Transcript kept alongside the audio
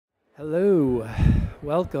Hello,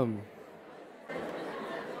 welcome.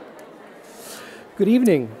 Good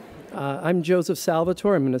evening. I'm Joseph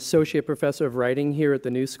Salvatore. I'm an associate professor of writing here at the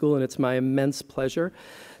New School, and it's my immense pleasure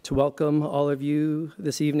to welcome all of you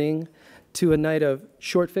this evening to a night of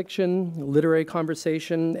short fiction, literary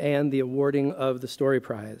conversation, and the awarding of the Story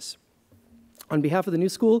Prize. On behalf of the New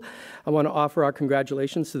School, I want to offer our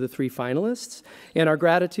congratulations to the three finalists and our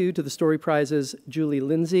gratitude to the Story Prizes Julie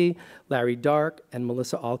Lindsay, Larry Dark, and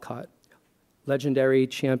Melissa Alcott, legendary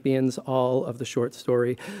champions all of the short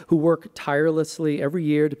story, who work tirelessly every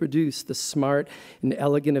year to produce the smart and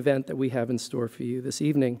elegant event that we have in store for you this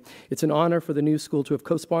evening. It's an honor for the New School to have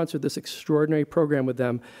co-sponsored this extraordinary program with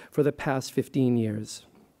them for the past 15 years.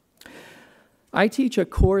 I teach a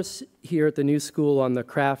course here at the New School on the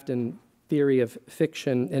craft and theory of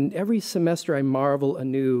fiction, and every semester I marvel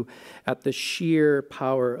anew at the sheer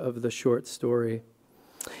power of the short story.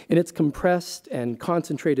 In its compressed and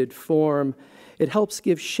concentrated form, it helps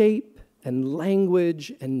give shape and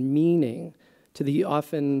language and meaning to the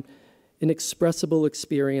often inexpressible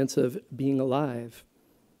experience of being alive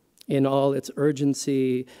in all its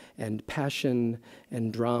urgency and passion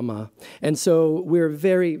and drama. And so we're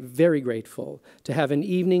very, very grateful to have an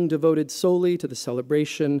evening devoted solely to the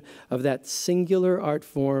celebration of that singular art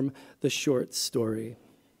form, the short story.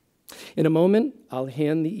 In a moment, I'll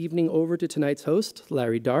hand the evening over to tonight's host,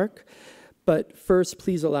 Larry Dark. But first,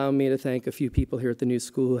 please allow me to thank a few people here at the New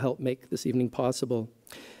School who helped make this evening possible.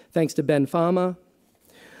 Thanks to Ben Fama,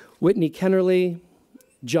 Whitney Kennerly,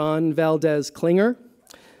 John Valdez Klinger,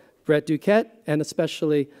 Brett Duquette, and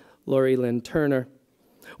especially Lori Lynn Turner.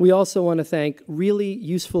 We also want to thank Really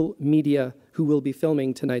Useful Media, who will be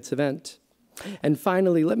filming tonight's event. And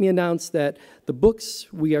finally, let me announce that the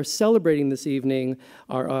books we are celebrating this evening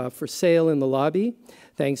are for sale in the lobby,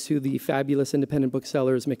 thanks to the fabulous independent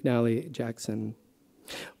booksellers McNally Jackson.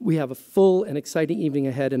 We have a full and exciting evening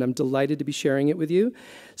ahead, and I'm delighted to be sharing it with you.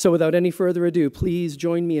 So without any further ado, please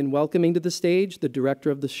join me in welcoming to the stage the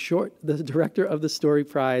director of the Story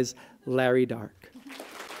Prize, Larry Dark.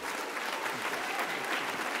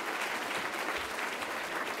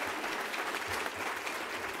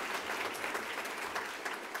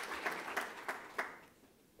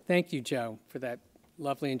 Thank you, Joe, for that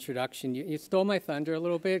lovely introduction. You stole my thunder a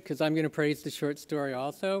little bit because I'm going to praise the short story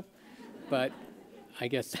also, but I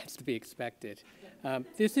guess that's to be expected.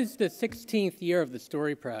 This is the 16th year of the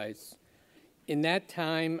Story Prize. In that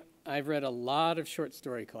time, I've read a lot of short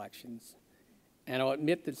story collections, and I'll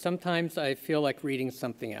admit that sometimes I feel like reading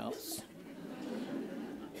something else.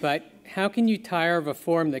 But how can you tire of a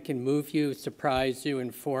form that can move you, surprise you,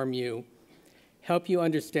 inform you, help you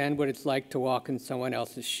understand what it's like to walk in someone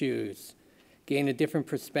else's shoes, gain a different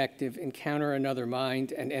perspective, encounter another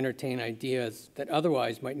mind, and entertain ideas that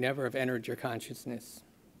otherwise might never have entered your consciousness?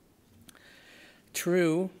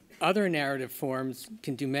 True, other narrative forms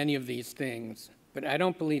can do many of these things, but I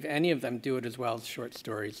don't believe any of them do it as well as short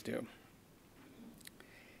stories do.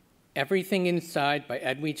 Everything Inside by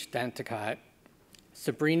Edwidge Danticat,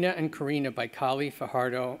 Sabrina and Corina by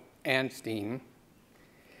Fajardo-Anstine,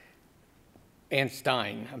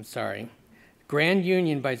 Grand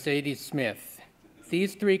Union by Zadie Smith.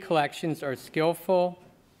 These three collections are skillful,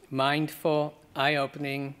 mindful,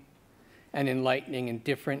 eye-opening, and enlightening in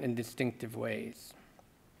different and distinctive ways.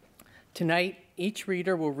 Tonight, each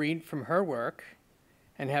reader will read from her work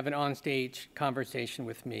and have an onstage conversation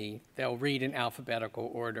with me. They'll read in alphabetical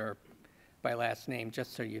order by last name,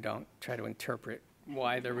 just so you don't try to interpret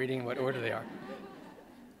why they're reading, what order they are.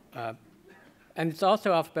 And it's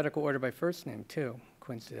also alphabetical order by first name, too,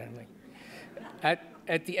 coincidentally.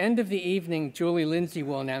 At the end of the evening, Julie Lindsay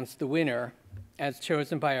will announce the winner, as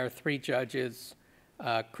chosen by our three judges,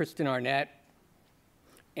 Kristen Arnett,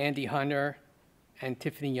 Andy Hunter, and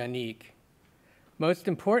Tiffany Yannick. Most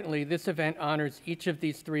importantly, this event honors each of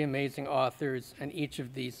these three amazing authors and each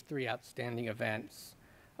of these three outstanding events.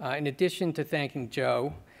 In addition to thanking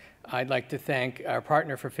Joe, I'd like to thank our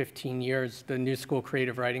partner for 15 years, the New School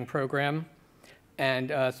Creative Writing Program,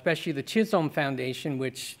 and especially the Chisholm Foundation,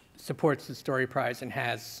 which supports the Story Prize and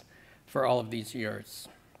has for all of these years.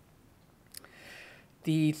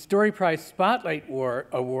 The Story Prize Spotlight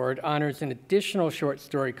Award honors an additional short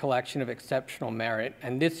story collection of exceptional merit,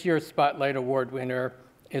 and this year's Spotlight Award winner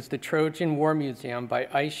is The Trojan War Museum by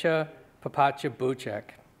Aisha Papacha-Buchek.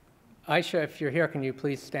 Aisha, if you're here, can you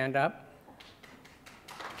please stand up?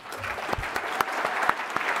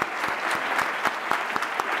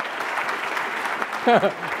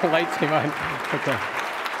 The lights came on. Okay.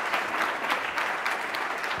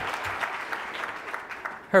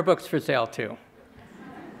 Her book's for sale, too.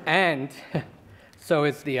 And so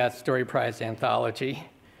is the Story Prize anthology.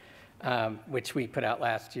 which we put out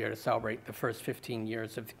last year to celebrate the first 15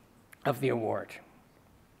 years of the award.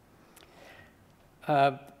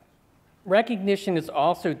 Recognition is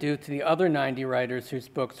also due to the other 90 writers whose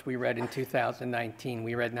books we read in 2019.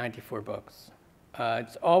 We read 94 books.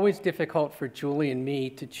 It's always difficult for Julie and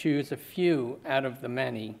me to choose a few out of the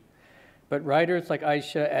many, but writers like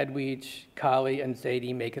Aisha, Edwidge, Kali, and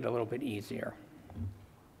Zadie make it a little bit easier.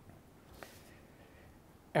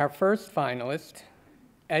 Our first finalist,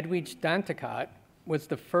 Edwidge Danticat, was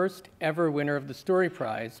the first ever winner of the Story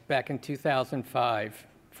Prize back in 2005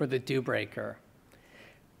 for The Dewbreaker.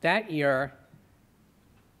 That year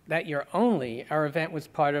only, our event was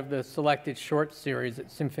part of the selected short series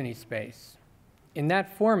at Symphony Space. In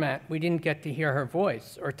that format, we didn't get to hear her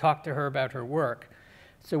voice or talk to her about her work,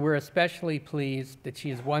 so we're especially pleased that she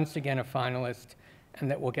is once again a finalist and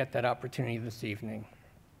that we'll get that opportunity this evening.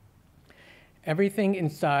 Everything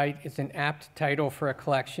Inside is an apt title for a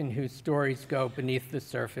collection whose stories go beneath the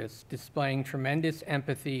surface, displaying tremendous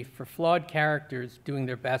empathy for flawed characters doing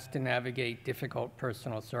their best to navigate difficult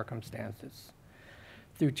personal circumstances.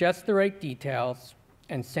 Through just the right details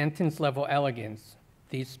and sentence-level elegance,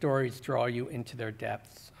 these stories draw you into their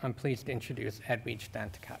depths. I'm pleased to introduce Edwidge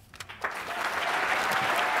Danticat.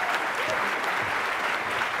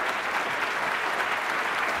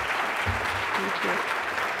 Thank you.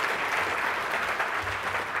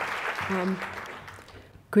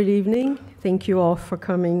 Good evening. Thank you all for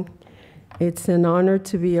coming. It's an honor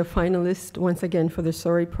to be a finalist once again for the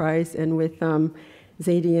Story Prize and with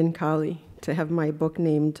Zadie and Kali to have my book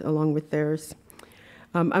named along with theirs.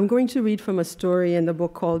 I'm going to read from a story in the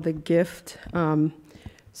book called The Gift.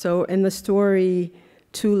 So in the story,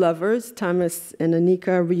 two lovers, Thomas and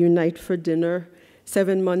Anika, reunite for dinner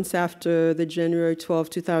 7 months after the January 12,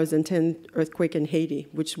 2010 earthquake in Haiti,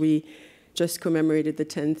 which we just commemorated the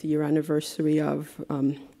 10th year anniversary of.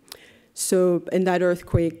 So in that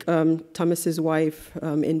earthquake, Thomas's wife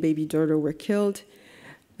and baby daughter were killed.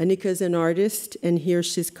 Anika's an artist, and here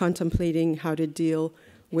she's contemplating how to deal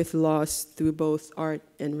with loss through both art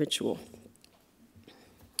and ritual.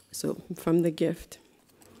 So from The Gift.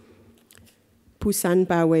 Pusan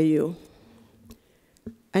Baweyo.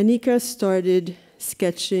 Anika started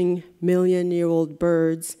sketching million-year-old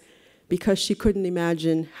birds because she couldn't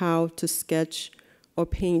imagine how to sketch or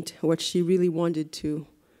paint what she really wanted to,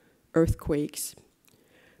 earthquakes.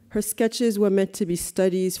 Her sketches were meant to be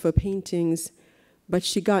studies for paintings, but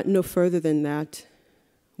she got no further than that.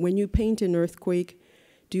 When you paint an earthquake,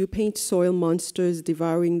 do you paint soil monsters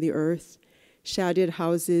devouring the earth, shattered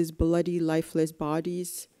houses, bloody, lifeless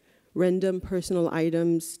bodies, random personal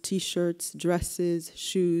items, t-shirts, dresses,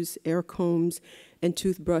 shoes, air combs, and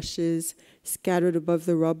toothbrushes scattered above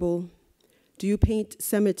the rubble? Do you paint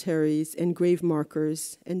cemeteries and grave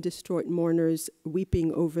markers and distraught mourners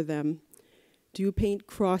weeping over them? Do you paint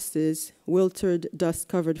crosses, wilted,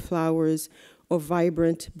 dust-covered flowers, or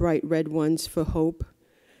vibrant, bright red ones for hope?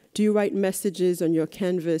 Do you write messages on your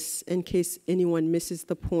canvas in case anyone misses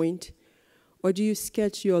the point? Or do you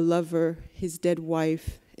sketch your lover, his dead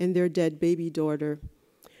wife, and their dead baby daughter?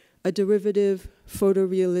 A derivative,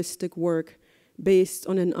 photorealistic work based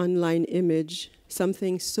on an online image,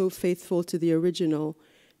 something so faithful to the original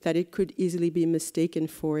that it could easily be mistaken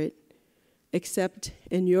for it. Except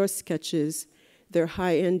in your sketches, their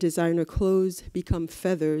high-end designer clothes become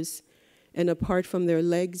feathers, and apart from their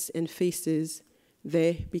legs and faces,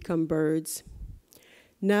 they become birds.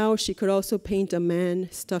 Now she could also paint a man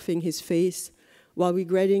stuffing his face while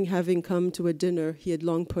regretting having come to a dinner he had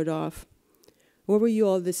long put off. Where were you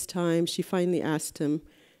all this time? She finally asked him,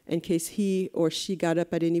 in case he or she got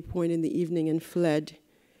up at any point in the evening and fled.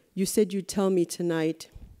 You said you'd tell me tonight.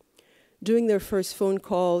 During their first phone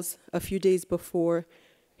calls a few days before,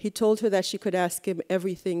 he told her that she could ask him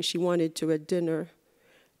everything she wanted to at dinner.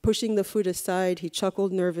 Pushing the food aside, he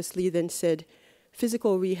chuckled nervously, then said,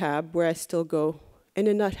 physical rehab, where I still go. In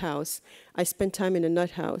a nut house. I spent time in a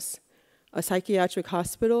nut house. A psychiatric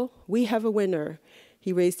hospital? We have a winner.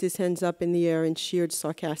 He raised his hands up in the air and cheered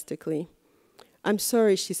sarcastically. I'm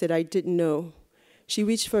sorry, she said, I didn't know. She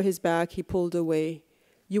reached for his bag, he pulled away.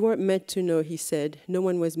 You weren't meant to know, he said. No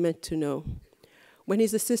one was meant to know. When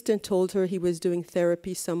his assistant told her he was doing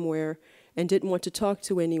therapy somewhere and didn't want to talk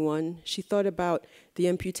to anyone, she thought about the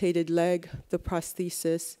amputated leg, the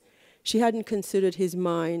prosthesis. She hadn't considered his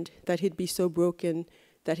mind, that he'd be so broken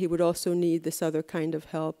that he would also need this other kind of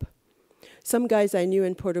help. Some guys I knew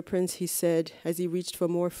in Port-au-Prince, he said, as he reached for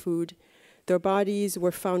more food, their bodies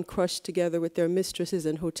were found crushed together with their mistresses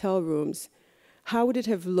in hotel rooms. How would it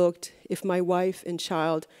have looked if my wife and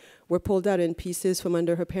child were pulled out in pieces from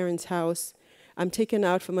under her parents' house? I'm taken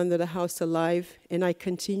out from under the house alive, and I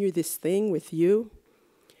continue this thing with you.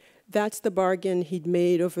 That's the bargain he'd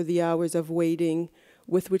made over the hours of waiting,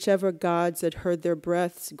 with whichever gods had heard their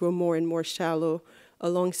breaths grow more and more shallow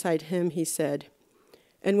alongside him, he said.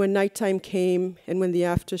 And when nighttime came, and when the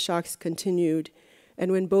aftershocks continued,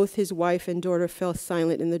 and when both his wife and daughter fell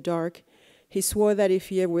silent in the dark, he swore that if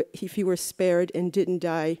he were spared and didn't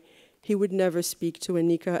die, he would never speak to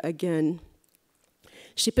Anika again.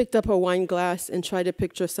 She picked up her wine glass and tried to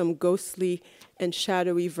picture some ghostly and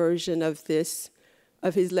shadowy version of this,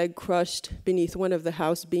 of his leg crushed beneath one of the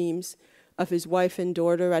house beams, of his wife and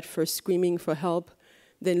daughter at first screaming for help,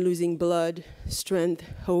 then losing blood, strength,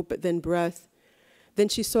 hope, then breath. Then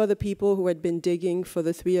she saw the people who had been digging for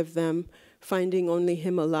the three of them, finding only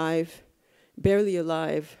him alive, barely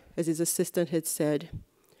alive, as his assistant had said.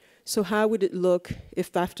 So how would it look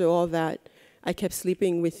if after all that, I kept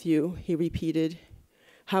sleeping with you, he repeated.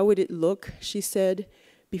 How would it look, she said,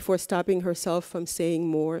 before stopping herself from saying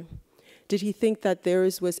more. Did he think that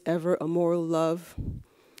theirs was ever a moral love?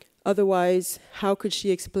 Otherwise, how could she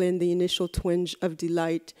explain the initial twinge of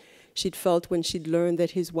delight she'd felt when she'd learned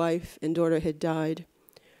that his wife and daughter had died?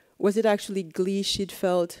 Was it actually glee she'd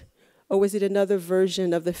felt, or was it another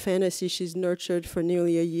version of the fantasy she's nurtured for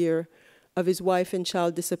nearly a year, of his wife and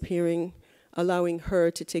child disappearing, allowing her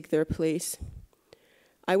to take their place?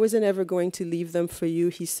 I wasn't ever going to leave them for you,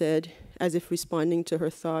 he said, as if responding to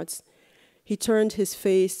her thoughts. He turned his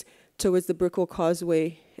face towards the Brickell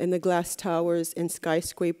Causeway and the glass towers and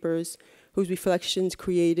skyscrapers whose reflections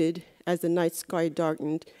created, as the night sky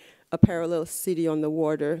darkened, a parallel city on the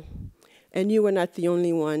water. And you were not the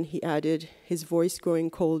only one, he added, his voice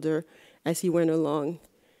growing colder as he went along.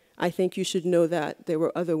 I think you should know that there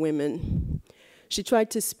were other women. She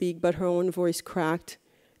tried to speak, but her own voice cracked,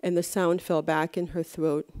 and the sound fell back in her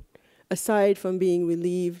throat. Aside from being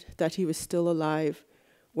relieved that he was still alive,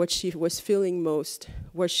 what she was feeling most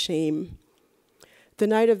was shame. The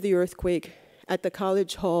night of the earthquake, at the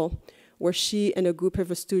college hall, where she and a group of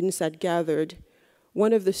her students had gathered,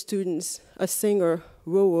 one of the students, a singer,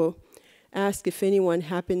 Roo, asked if anyone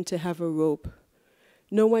happened to have a rope.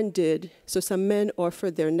 No one did, so some men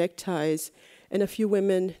offered their neckties and a few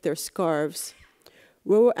women their scarves.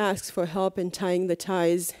 Roo asked for help in tying the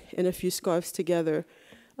ties and a few scarves together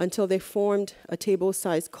until they formed a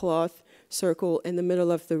table-sized cloth circle in the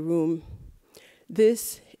middle of the room.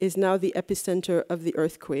 This is now the epicenter of the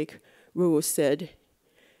earthquake, Roo said,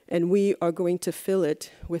 and we are going to fill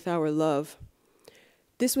it with our love.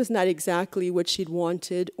 This was not exactly what she'd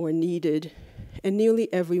wanted or needed, and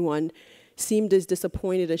nearly everyone seemed as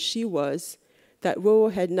disappointed as she was that Roo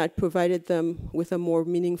had not provided them with a more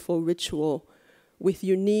meaningful ritual, with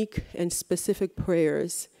unique and specific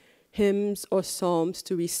prayers, hymns or psalms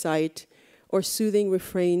to recite, or soothing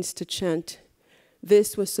refrains to chant.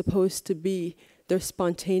 This was supposed to be their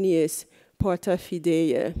spontaneous porta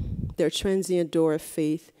fidei, their transient door of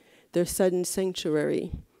faith, their sudden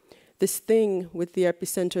sanctuary. This thing with the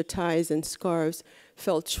epicenter ties and scarves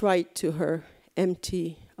felt trite to her,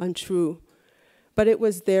 empty, untrue. But it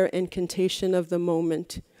was their incantation of the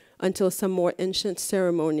moment, until some more ancient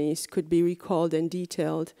ceremonies could be recalled and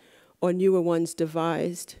detailed, or newer ones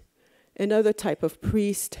devised. Another type of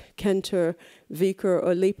priest, cantor, vicar,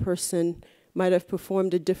 or layperson might have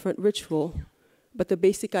performed a different ritual, but the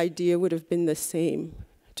basic idea would have been the same: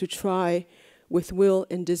 to try, with will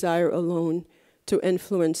and desire alone, to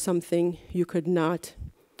influence something you could not.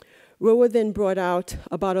 Roa then brought out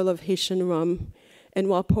a bottle of Haitian rum, and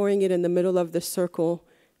while pouring it in the middle of the circle,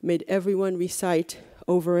 made everyone recite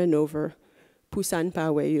over and over, Pusan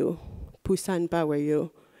Paweyo, Pusan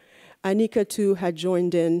Paweyo. Anika too had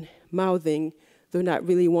joined in, mouthing, though not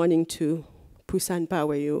really wanting to, Pusan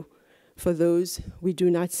Paweyo, for those we do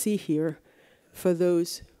not see here, for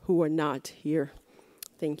those who are not here.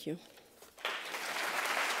 Thank you.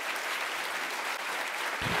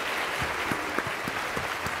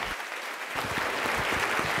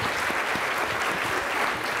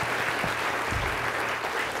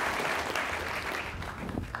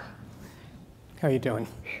 How are you doing?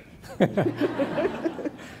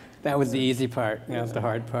 That was the easy part. That was the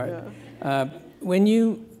hard part. Yeah.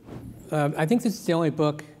 I think this is the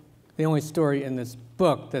only story in this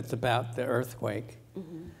book that's about the earthquake.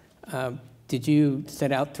 Mm-hmm. Did you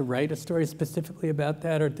set out to write a story specifically about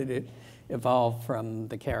that, or did it evolve from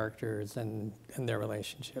the characters and their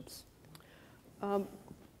relationships?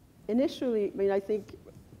 Initially, I think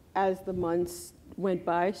as the months went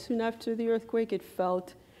by soon after the earthquake, it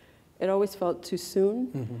always felt too soon.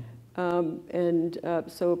 Mm-hmm.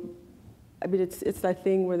 So it's that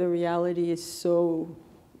thing where the reality is so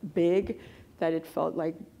big that it felt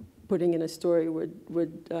like putting in a story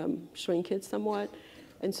would shrink it somewhat.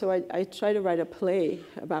 And so I tried to write a play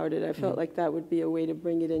about it. I felt like that would be a way to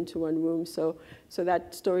bring it into one room. So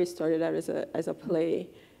that story started out as a play,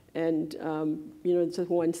 and just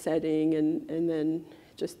one setting, and then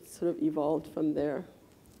just sort of evolved from there.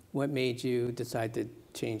 What made you decide to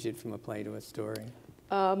change it from a play to a story?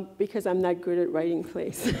 Because I'm not good at writing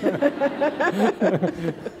plays.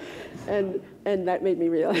 and that made me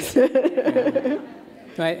realize.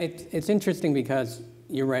 It's interesting because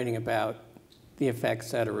you're writing about the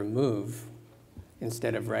effects at a remove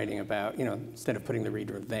instead of writing about, instead of putting the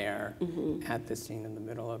reader there at the scene in the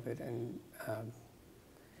middle of it. And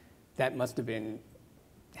that must have been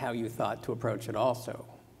how you thought to approach it also.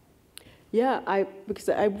 Yeah, because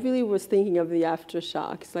I really was thinking of the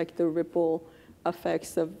aftershocks, like the ripple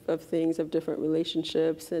effects of things, of different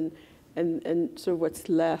relationships, and sort of what's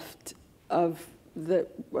left of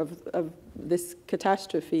this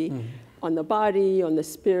catastrophe on the body, on the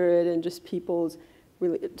spirit, and just people's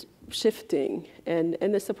really shifting, and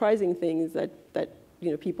the surprising things that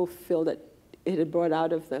people feel that it had brought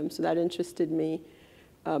out of them. So that interested me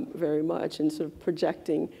very much, and sort of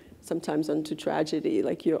projecting sometimes onto tragedy,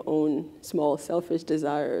 like your own small selfish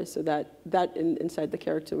desires. So that inside the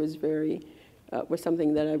character was was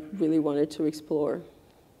something that I really wanted to explore.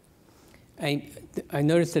 I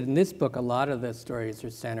noticed that in this book, a lot of the stories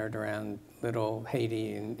are centered around little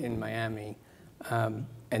Haiti in Miami, and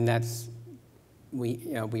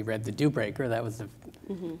we read The Dewbreaker. That was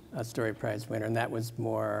a Story Prize winner, and that was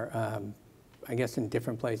more, I guess, in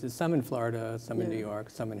different places. Some in Florida, some in New York,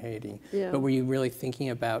 some in Haiti. Yeah. But were you really thinking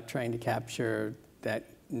about trying to capture that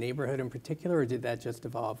neighborhood in particular, or did that just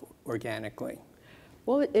evolve organically?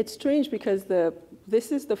 Well, it's strange because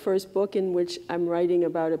this is the first book in which I'm writing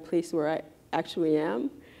about a place where I actually am.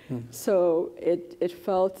 So it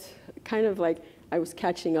felt kind of like I was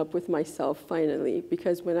catching up with myself finally,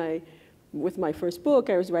 because with my first book,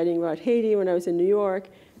 I was writing about Haiti when I was in New York,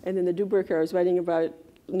 and then The Dewbreaker, I was writing about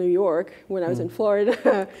New York when I was in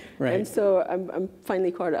Florida. Right. And so I'm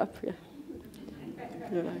finally caught up. Yeah.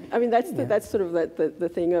 I mean, that's sort of the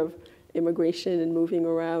thing of immigration and moving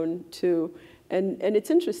around too. And it's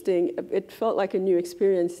interesting. It felt like a new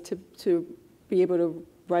experience to be able to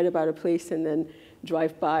write about a place and then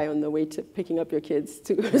drive by on the way to picking up your kids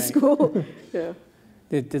to go to school. Yeah.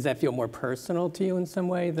 Does that feel more personal to you in some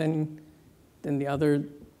way than the other,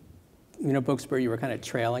 books where you were kind of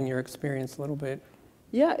trailing your experience a little bit?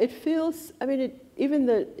 Yeah, it feels. I mean,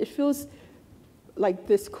 it feels like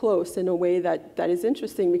this close in a way that is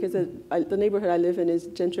interesting, because the neighborhood I live in is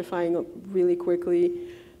gentrifying really quickly.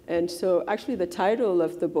 And so actually the title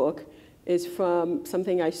of the book is from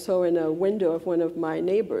something I saw in a window of one of my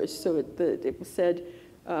neighbors. So it said,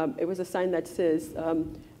 it was a sign that says,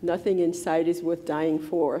 "Nothing inside is worth dying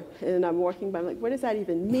for." And I'm walking by, I'm like, what does that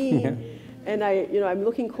even mean? And I'm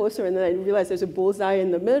looking closer, and then I realized there's a bullseye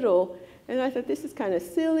in the middle. And I thought, this is kind of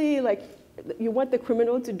silly. Like, you want the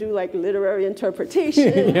criminal to do like literary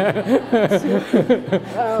interpretation.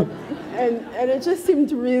 And it just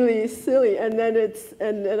seemed really silly. And then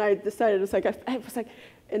I decided, it was like, I was like,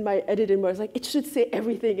 in my editing, I was like, it should say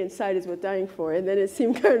everything inside is worth dying for. And then it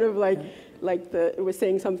seemed kind of like it was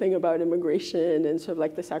saying something about immigration and sort of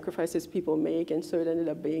like the sacrifices people make. And so it ended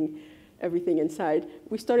up being everything inside.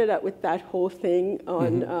 We started out with that whole thing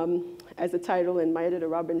on as a title, and my editor,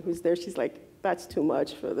 Robin, who's there, she's like, that's too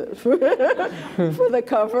much for the for the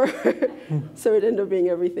cover. So it ended up being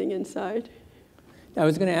everything inside. I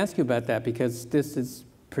was going to ask you about that, because this is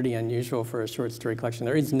pretty unusual for a short story collection.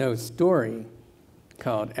 There is no story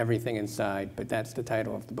called Everything Inside, but that's the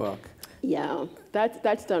title of the book. Yeah,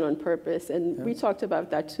 that's done on purpose, and we talked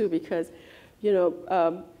about that too, because,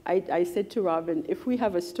 I said to Robin, if we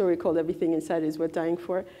have a story called Everything Inside is Worth Dying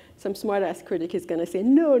For, some smart-ass critic is going to say,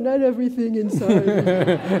 no, not everything inside.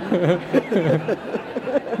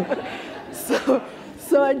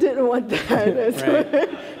 So I didn't want that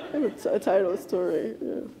as a title story.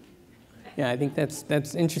 Yeah, I think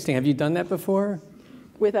that's interesting. Have you done that before?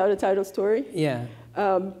 Without a title story? Yeah.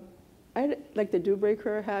 Like the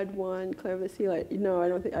Dewbreaker had one, Clever-Sea. No, I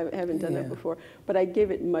haven't done that before. But I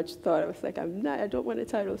gave it much thought. I was like, I don't want a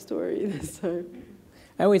title story this time.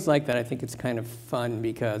 I always like that. I think it's kind of fun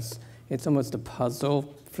because it's almost a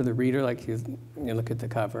puzzle for the reader. Like you look at the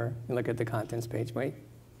cover, you look at the contents page. Wait,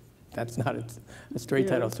 that's not a story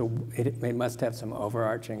title. So it must have some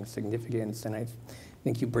overarching significance. And I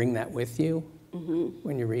think you bring that with you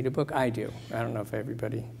when you read a book. I do. I don't know if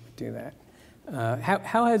everybody would do that.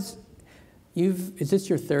 How has is this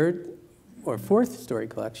your third or fourth story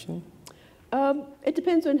collection? It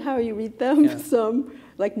depends on how you read them. Yeah. Some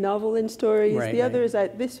like novel and stories. Right, The right. others,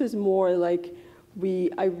 this was more like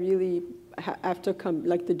I really after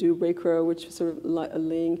like the Dew Breaker, which was sort of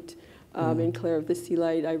linked, in Claire of the Sea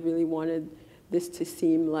Light. I really wanted this to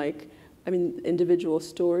seem like, individual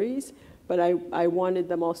stories, but I wanted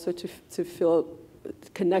them also to feel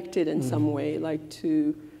connected in some way, like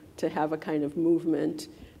to have a kind of movement.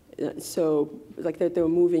 So like that they were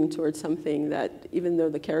moving towards something that, even though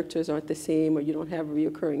the characters aren't the same, or you don't have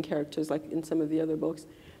reoccurring characters like in some of the other books,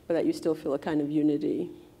 but that you still feel a kind of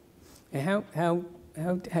unity. And how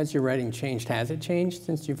has your writing changed? Has it changed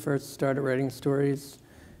since you first started writing stories?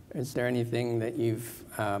 Is there anything that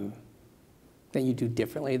that you do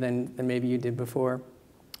differently than maybe you did before?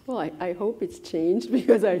 Well, I hope it's changed,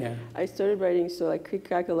 because Yeah. I started writing, so I could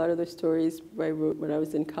crack a lot of the stories I wrote when I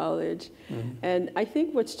was in college. And I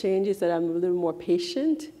think what's changed is that I'm a little more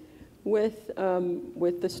patient with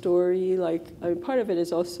the story. Part of it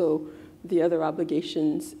is also the other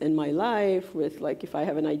obligations in my life with, like, if I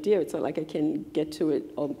have an idea, it's not like I can get to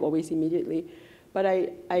it always immediately. But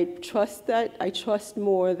I trust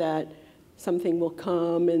more that something will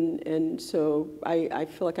come, and so I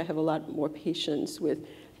feel like I have a lot more patience with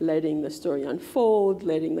letting the story unfold,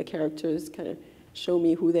 letting the characters kind of show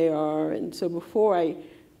me who they are. And so before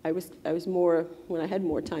I was more, when I had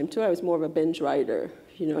more time too, I was more of a binge writer.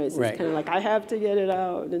 It's Right. kind of like, I have to get it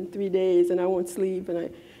out in 3 days and I won't sleep, and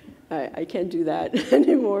I can't do that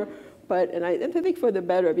anymore. And I think for the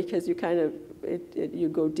better, because you kind of, you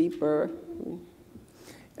go deeper.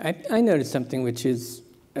 I noticed something which is,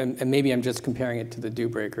 and maybe I'm just comparing it to the Dew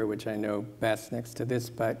Breaker, which I know best next to this,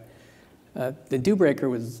 but the Dew Breaker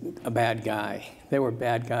was a bad guy. There were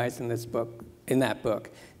bad guys in that book.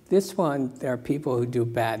 This one, there are people who do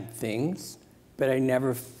bad things, but I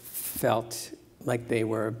never felt like they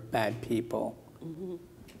were bad people.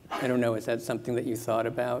 I don't know, is that something that you thought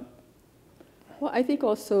about? Well, I think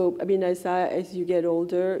also, as you get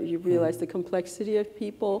older, you realize the complexity of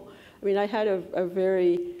people. I had a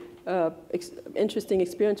very interesting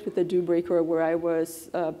experience with the Dew Breaker, where I was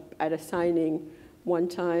at a signing one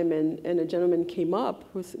time, and a gentleman came up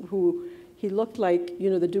who he looked like,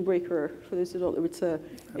 the Dew Breaker, for this adult,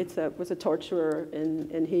 was a torturer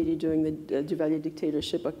in Haiti during the Duvalier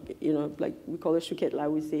dictatorship, like we call it Chouquet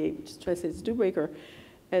Laouzé, which translates Dew Breaker.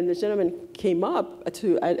 And the gentleman came up at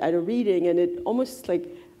a reading, and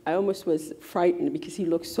I almost was frightened, because he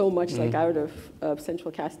looked so much like out of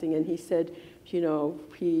central casting. And he said, now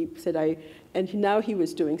he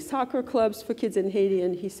was doing soccer clubs for kids in Haiti,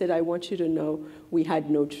 and he said, I want you to know we had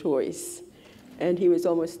no choice. And he was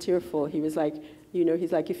almost tearful. He was like,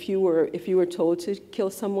 he's like, if you were told to kill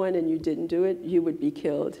someone and you didn't do it, you would be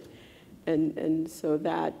killed. And so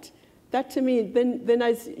that to me, then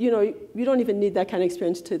as you don't even need that kind of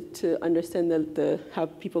experience to understand how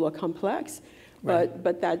people are complex, Right.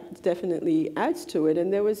 but that definitely adds to it.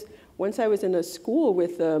 And once I was in a school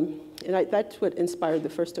with, that's what inspired the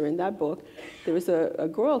first story in that book. There was a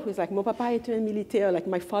girl who was like, "Mon papa était un militaire," like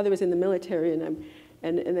my father was in the military, and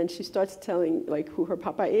then she starts telling like who her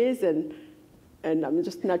papa is, and I'm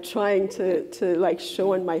just not trying to like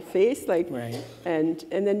show on my face, like, Right. and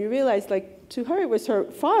then you realize, like, to her it was her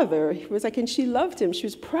father. It was like, and she loved him. She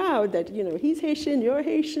was proud that he's Haitian, you're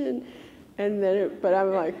Haitian, and then but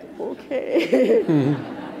I'm like, okay,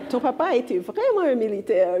 ton papa était vraiment un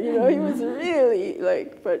militaire. He was really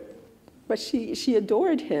like, but she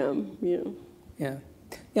adored him. Yeah,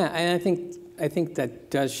 and I think that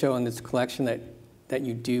does show in this collection that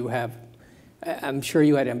you do have. I'm sure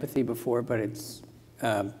you had empathy before, but it's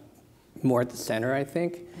more at the center, I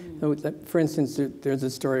think. So, for instance, there's a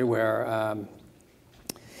story where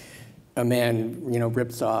a man,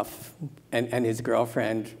 rips off, and his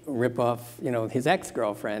girlfriend rip off, his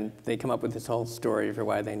ex-girlfriend. They come up with this whole story for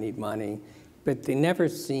why they need money, but they never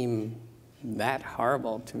seem that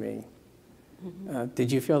horrible to me.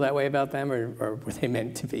 Did you feel that way about them, or were they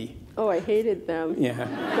meant to be? Oh, I hated them. Yeah.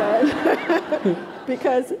 But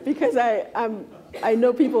because I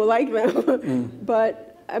know people like them.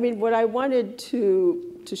 But what I wanted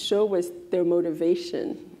to show was their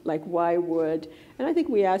motivation. Like, why would? And I think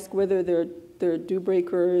we ask whether they're Dew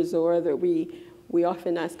Breakers, or that we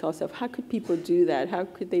often ask ourselves, how could people do that? How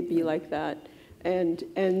could they be like that? And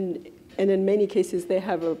in many cases, they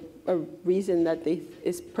have a reason that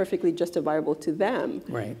is perfectly justifiable to them.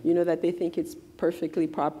 Right. That they think it's perfectly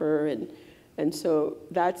proper, and so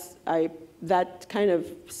that kind of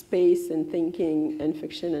space and thinking and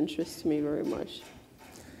fiction interests me very much.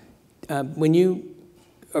 When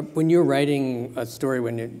you're writing a story,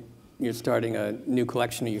 when you're starting a new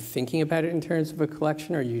collection, are you thinking about it in terms of a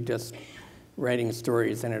collection, or are you just writing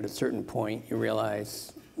stories, and at a certain point you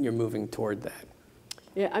realize you're moving toward that?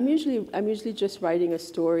 Yeah, I'm usually just writing a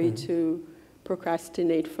story to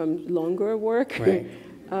procrastinate from longer work. Right.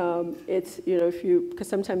 It's, because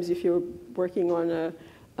sometimes if you're working on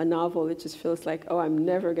a novel, it just feels like, oh, I'm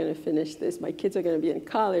never going to finish this. My kids are going to be in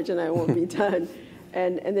college and I won't be done.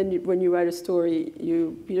 And then when you write a story,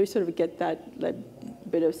 you sort of get that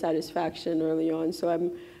bit of satisfaction early on. So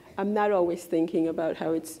I'm not always thinking about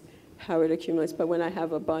how it accumulates, but when I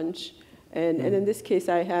have a bunch, and in this case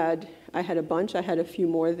I had a bunch. I had a few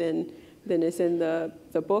more than is in the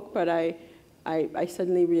book, but I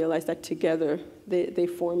suddenly realized that together they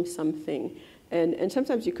form something. And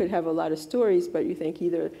sometimes you could have a lot of stories, but you think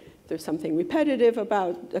either there's something repetitive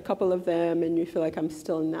about a couple of them, and you feel like I'm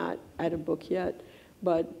still not at a book yet.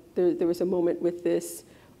 But there was a moment with this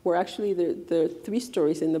where actually there are 3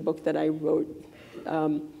 stories in the book that I wrote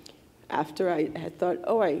after I had thought,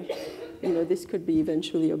 oh, this could be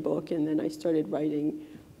eventually a book, and then I started writing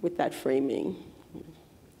with that framing.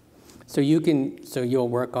 So you'll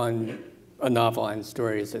work on a novel and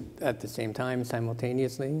stories at the same time,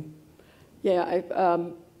 simultaneously? Yeah,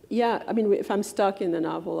 I mean, if I'm stuck in the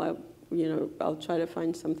novel, I'll try to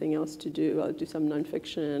find something else to do. I'll do some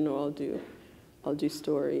nonfiction, or I'll do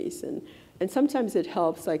stories, and sometimes it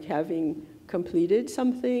helps, like having completed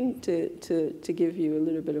something to give you a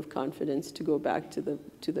little bit of confidence to go back to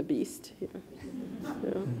the beast. Yeah.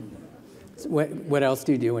 So what else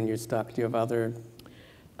do you do when you're stuck? Do you have other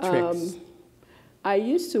tricks? I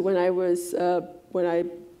used to, when I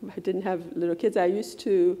didn't have little kids, I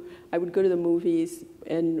would go to the movies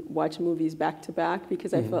and watch movies back to back,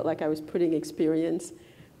 because I felt like I was putting experience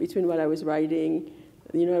between what I was writing.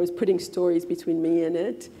 I was putting stories between me and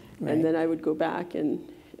it, right. And then I would go back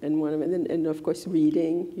and and of course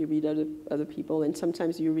reading. You read other people, and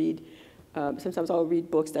sometimes you read. Sometimes I'll read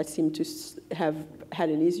books that seem to have had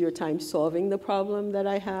an easier time solving the problem that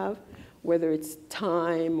I have, whether it's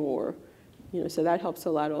time or, so that helps a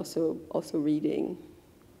lot. Also reading.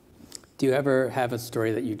 Do you ever have a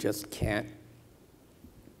story that you just can't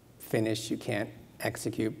finish, you can't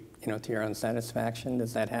execute, to your own satisfaction?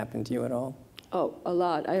 Does that happen to you at all? Oh, a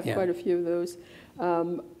lot. I have quite a few of those.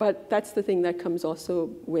 But that's the thing that comes also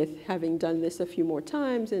with having done this a few more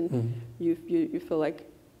times, and you feel like,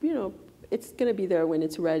 it's going to be there when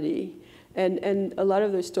it's ready. And a lot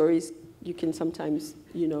of those stories you can sometimes,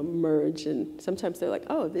 merge, and sometimes they're like,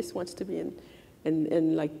 oh, this wants to be in,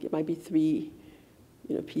 and like it might be 3,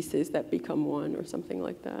 pieces that become one or something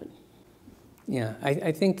like that. Yeah,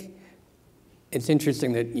 I think it's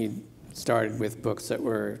interesting that you started with books that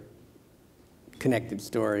were connected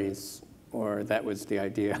stories, or that was the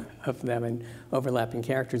idea of them, and overlapping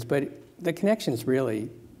characters, but the connection's really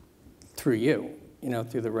through you,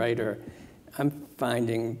 through the writer. I'm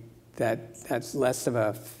finding that that's less of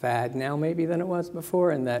a fad now maybe than it was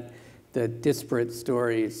before, and that the disparate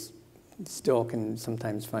stories still can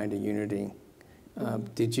sometimes find a unity.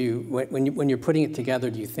 Did you, when you're putting it together,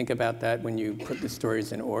 do you think about that when you put the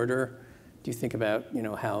stories in order? Do you think about,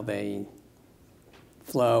 how they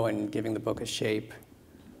flow and giving the book a shape?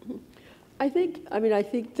 I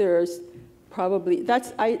think there's probably,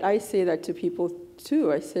 I say that to people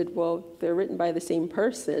too. I said, well, they're written by the same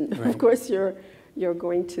person. Right. Of course, you're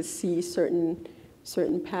going to see certain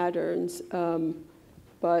patterns,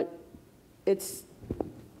 but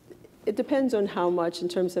it depends on how much, in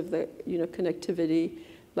terms of the connectivity,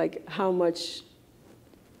 like how much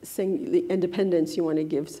the independence you want to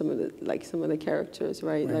give some of the characters,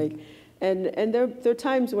 right? Like, and there are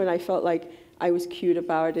times when I felt like I was cute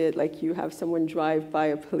about it, like you have someone drive by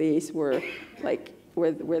a place where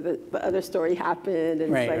the other story happened,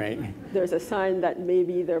 and there's a sign that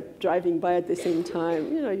maybe they're driving by at the same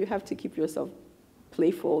time. You have to keep yourself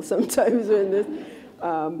playful sometimes in this.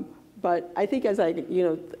 But I think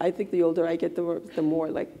I think the older I get, the more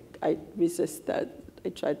like I resist that. I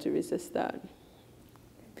try to resist that.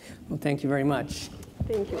 Well, thank you very much.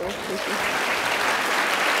 Thank you. Thank you.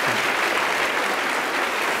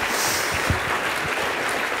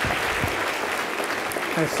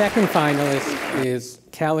 Our second finalist is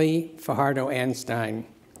Kelly Fajardo-Anstine,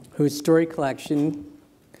 whose story collection,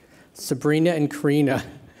 Sabrina and Corina,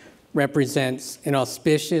 represents an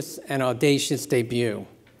auspicious and audacious debut.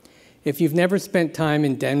 If you've never spent time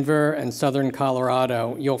in Denver and southern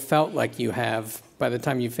Colorado, you'll felt like you have by the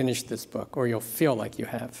time you finish this book, or you'll feel like you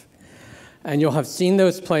have. And you'll have seen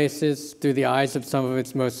those places through the eyes of some of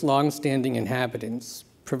its most long-standing inhabitants,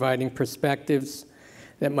 providing perspectives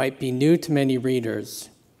that might be new to many readers,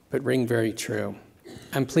 but ring very true.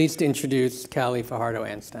 I'm pleased to introduce Kelly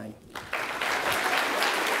Fajardo-Anstine.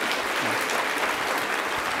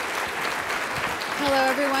 Hello,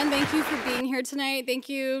 everyone. Thank you for being here tonight. Thank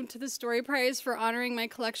you to the Story Prize for honoring my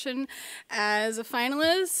collection as a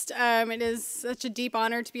finalist. It is such a deep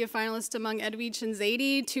honor to be a finalist among Edwidge and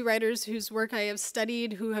Zadie, two writers whose work I have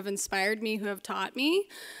studied, who have inspired me, who have taught me.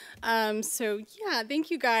 So yeah,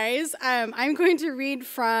 thank you guys. I'm going to read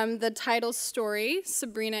from the title story,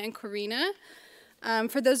 Sabrina and Corina.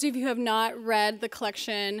 For those of you who have not read the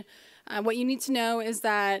collection, what you need to know is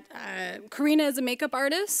that Corina is a makeup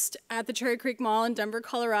artist at the Cherry Creek Mall in Denver,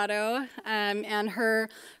 Colorado, and her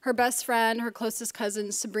best friend, her closest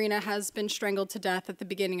cousin, Sabrina, has been strangled to death at the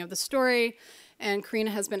beginning of the story, and Corina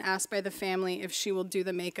has been asked by the family if she will do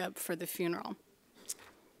the makeup for the funeral.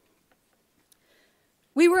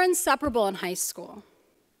 We were inseparable in high school.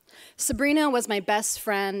 Sabrina was my best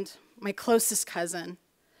friend, my closest cousin.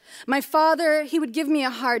 My father, he would give me a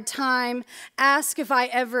hard time, ask if I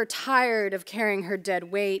ever tired of carrying her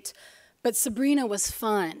dead weight, but Sabrina was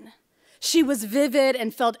fun. She was vivid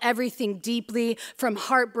and felt everything deeply, from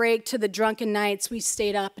heartbreak to the drunken nights we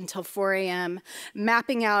stayed up until 4 a.m.,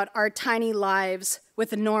 mapping out our tiny lives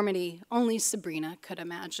with enormity only Sabrina could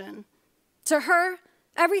imagine. To her,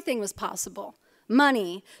 everything was possible.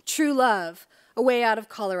 Money, true love, a way out of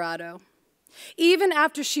Colorado. Even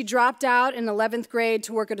after she dropped out in 11th grade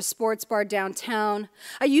to work at a sports bar downtown,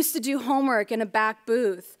 I used to do homework in a back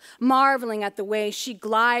booth, marveling at the way she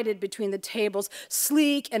glided between the tables,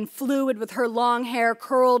 sleek and fluid with her long hair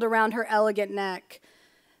curled around her elegant neck.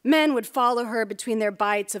 Men would follow her between their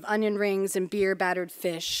bites of onion rings and beer-battered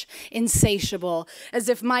fish, insatiable, as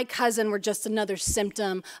if my cousin were just another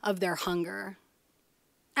symptom of their hunger.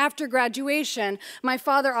 After graduation, my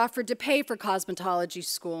father offered to pay for cosmetology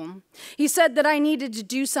school. He said that I needed to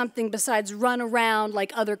do something besides run around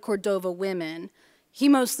like other Cordova women. He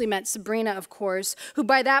mostly meant Sabrina, of course, who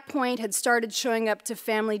by that point had started showing up to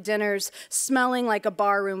family dinners smelling like a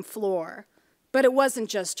barroom floor. But it wasn't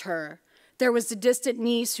just her. There was the distant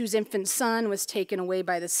niece whose infant son was taken away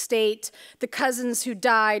by the state, the cousins who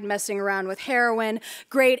died messing around with heroin,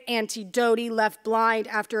 great Auntie Dodie left blind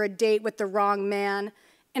after a date with the wrong man,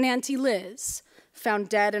 and Auntie Liz, found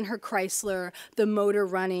dead in her Chrysler, the motor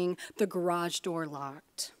running, the garage door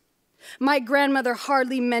locked. My grandmother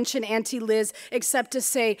hardly mentioned Auntie Liz except to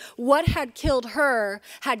say what had killed her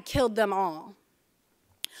had killed them all.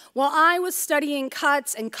 While I was studying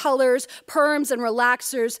cuts and colors, perms and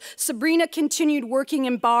relaxers, Sabrina continued working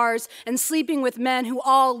in bars and sleeping with men who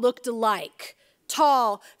all looked alike,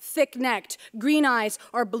 tall, thick-necked, green eyes,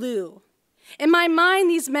 or blue. In my mind,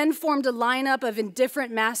 these men formed a lineup of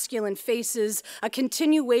indifferent masculine faces, a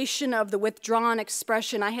continuation of the withdrawn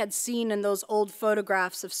expression I had seen in those old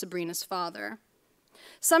photographs of Sabrina's father.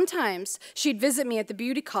 Sometimes she'd visit me at the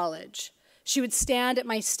beauty college. She would stand at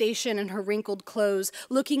my station in her wrinkled clothes,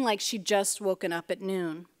 looking like she'd just woken up at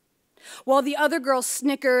noon. While the other girls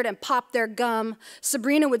snickered and popped their gum,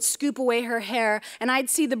 Sabrina would scoop away her hair, and I'd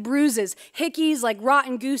see the bruises, hickeys like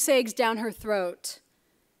rotten goose eggs down her throat.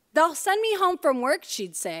 "They'll send me home from work,"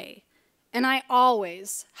 she'd say, and I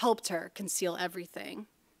always helped her conceal everything.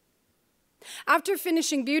 After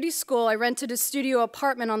finishing beauty school, I rented a studio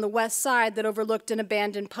apartment on the west side that overlooked an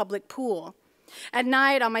abandoned public pool. At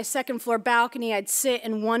night, on my second-floor balcony, I'd sit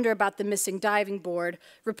and wonder about the missing diving board,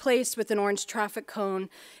 replaced with an orange traffic cone,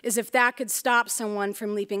 as if that could stop someone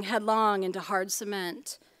from leaping headlong into hard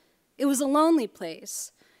cement. It was a lonely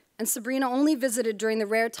place, and Sabrina only visited during the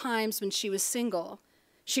rare times when she was single.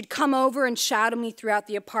 She'd come over and shadow me throughout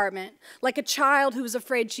the apartment, like a child who was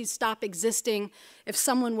afraid she'd stop existing if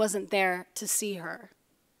someone wasn't there to see her.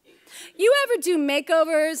 "You ever do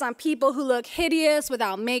makeovers on people who look hideous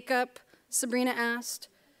without makeup?" Sabrina asked.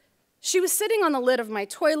 She was sitting on the lid of my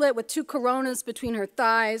toilet with 2 Coronas between her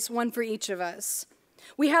thighs, one for each of us.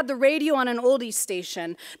 We had the radio on an oldies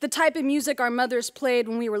station, the type of music our mothers played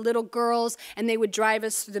when we were little girls and they would drive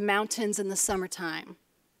us through the mountains in the summertime.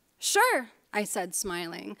 "Sure," I said,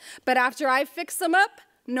 smiling, "but after I fix them up,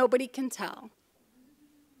 nobody can tell."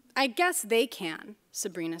 "I guess they can,"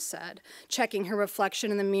 Sabrina said, checking her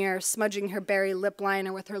reflection in the mirror, smudging her berry lip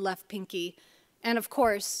liner with her left pinky. "And of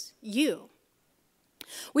course, you."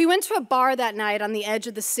 We went to a bar that night on the edge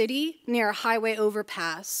of the city near a highway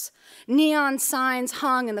overpass. Neon signs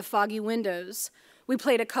hung in the foggy windows. We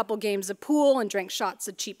played a couple games of pool and drank shots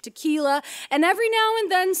of cheap tequila, and every now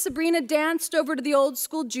and then Sabrina danced over to the old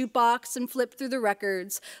school jukebox and flipped through the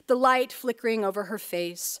records, the light flickering over her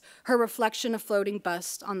face, her reflection a floating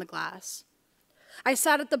bust on the glass. I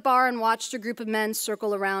sat at the bar and watched a group of men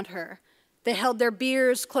circle around her. They held their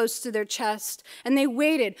beers close to their chest, and they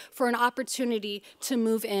waited for an opportunity to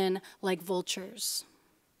move in like vultures.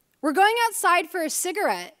 "We're going outside for a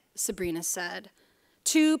cigarette," Sabrina said.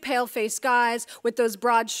 2 pale-faced guys with those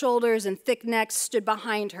broad shoulders and thick necks stood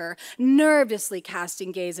behind her, nervously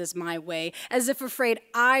casting gazes my way, as if afraid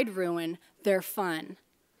I'd ruin their fun.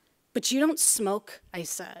 "But you don't smoke," I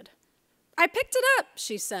said. "I picked it up,"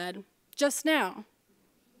 she said, "just now."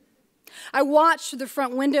 I watched through the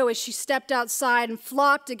front window as she stepped outside and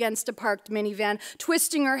flopped against a parked minivan,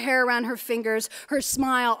 twisting her hair around her fingers, her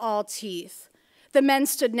smile all teeth. The men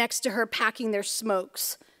stood next to her, packing their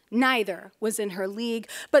smokes. Neither was in her league,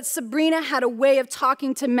 but Sabrina had a way of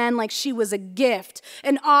talking to men like she was a gift,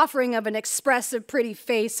 an offering of an expressive, pretty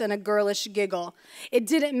face and a girlish giggle. It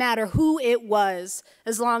didn't matter who it was,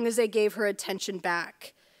 as long as they gave her attention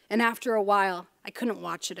back. And after a while, I couldn't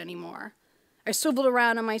watch it anymore. I swiveled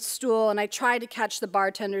around on my stool and I tried to catch the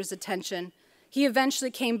bartender's attention. He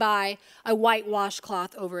eventually came by, a white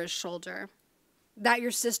washcloth over his shoulder. "That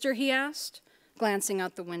your sister?" he asked, glancing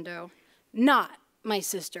out the window. "Not my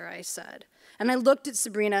sister," I said. And I looked at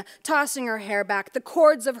Sabrina, tossing her hair back, the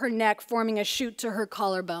cords of her neck forming a chute to her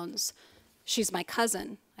collarbones. "She's my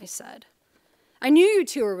cousin," I said. "I knew you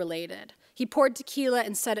two were related." He poured tequila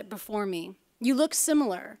and set it before me. "You look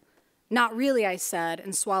similar." "Not really," I said,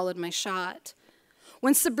 and swallowed my shot.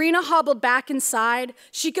 When Sabrina hobbled back inside,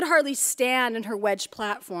 she could hardly stand in her wedge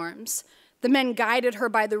platforms. The men guided her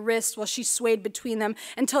by the wrist while she swayed between them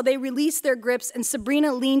until they released their grips and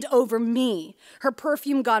Sabrina leaned over me, her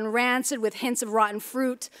perfume gone rancid with hints of rotten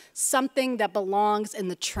fruit, something that belongs in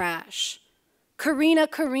the trash. "Corina,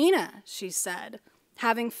 Corina," she said.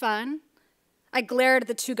 "Having fun?" I glared at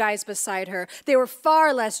the 2 guys beside her. They were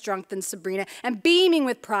far less drunk than Sabrina and beaming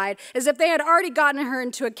with pride, as if they had already gotten her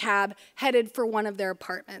into a cab headed for one of their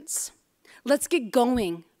apartments. "Let's get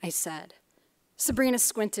going," I said. Sabrina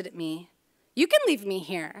squinted at me. "You can leave me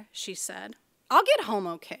here," she said. "I'll get home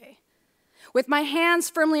okay." With my hands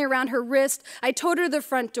firmly around her wrist, I towed her to the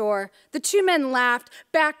front door. The 2 men laughed,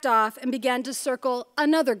 backed off, and began to circle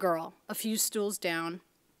another girl a few stools down.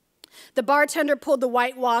 The bartender pulled the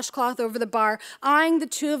white washcloth over the bar, eyeing the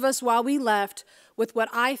 2 of us while we left with what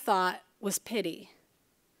I thought was pity.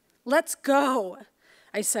 "Let's go,"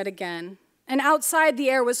 I said again. And outside the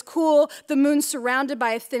air was cool, the moon surrounded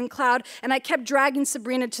by a thin cloud, and I kept dragging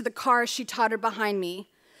Sabrina to the car as she tottered behind me.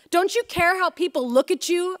 "Don't you care how people look at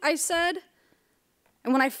you?" I said.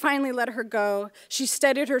 And when I finally let her go, she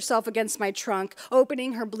steadied herself against my trunk,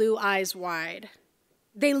 opening her blue eyes wide.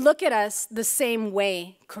 "They look at us the same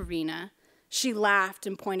way, Corina." She laughed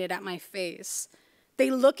and pointed at my face.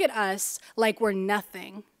 "They look at us like we're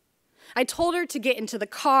nothing." I told her to get into the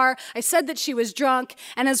car. I said that she was drunk,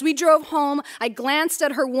 and as we drove home, I glanced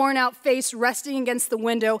at her worn-out face resting against the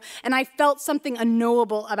window, and I felt something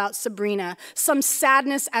unknowable about Sabrina, some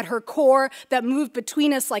sadness at her core that moved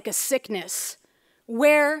between us like a sickness.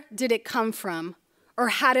 Where did it come from? Or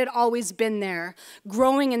had it always been there,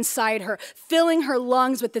 growing inside her, filling her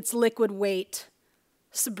lungs with its liquid weight?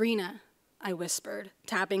 "Sabrina," I whispered,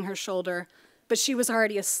 tapping her shoulder, but she was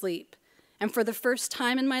already asleep. And for the first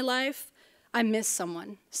time in my life, I missed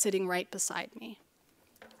someone sitting right beside me.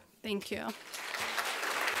 Thank you.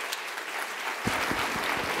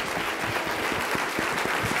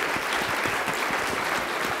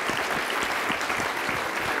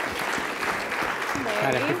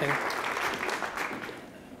 Got everything?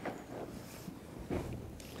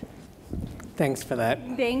 Thanks for that.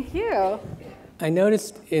 Thank you. I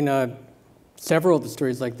noticed in several of the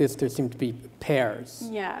stories like this, there seem to be pairs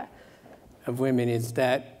Yeah. of women. Is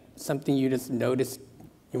that something you just noticed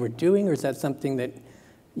you were doing, or is that something that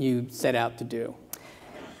you set out to do?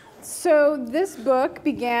 So this book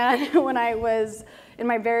began when I was in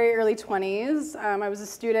my very early 20s. I was a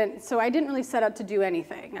student, so I didn't really set out to do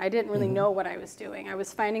anything. I didn't really know what I was doing. I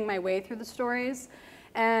was finding my way through the stories,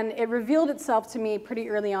 and it revealed itself to me pretty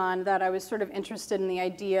early on that I was sort of interested in the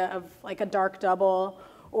idea of like a dark double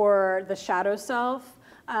or the shadow self,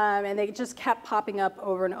 and they just kept popping up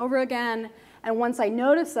over and over again. And once I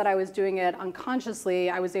noticed that I was doing it unconsciously,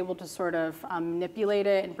 I was able to sort of manipulate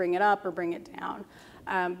it and bring it up or bring it down.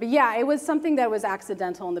 But yeah, it was something that was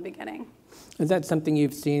accidental in the beginning. Is that something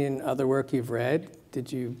you've seen in other work you've read?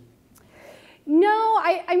 Did you? No,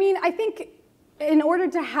 I mean, I think in order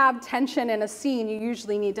to have tension in a scene, you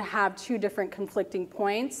usually need to have 2 different conflicting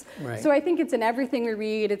points. Right. So I think it's in everything we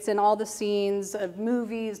read. It's in all the scenes of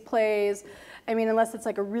movies, plays. I mean, unless it's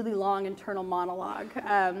like a really long internal monologue.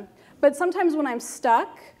 But sometimes when I'm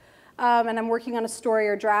stuck and I'm working on a story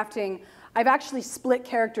or drafting, I've actually split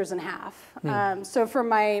characters in half. So for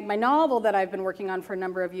my novel that I've been working on for a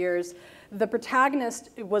number of years, the protagonist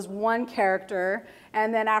was one character,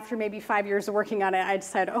 and then after maybe 5 years of working on it, I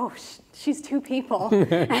decided, oh, she's two people,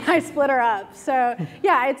 and I split her up. So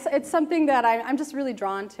yeah, it's something that I'm just really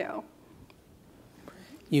drawn to.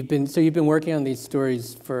 You've been working on these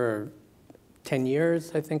stories for 10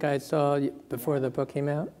 years, I think I saw, before the book came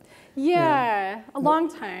out? Yeah, a long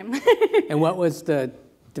time. And what was the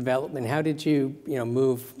development? How did you,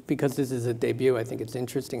 move, because this is a debut, I think it's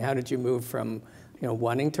interesting, how did you move from,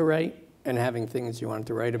 wanting to write and having things you wanted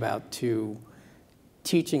to write about to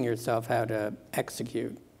teaching yourself how to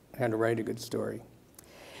execute, how to write a good story?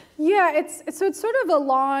 Yeah, it's sort of a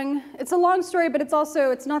long story, but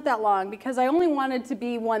it's not that long, because I only wanted to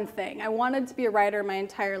be one thing. I wanted to be a writer my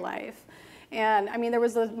entire life. And I mean, there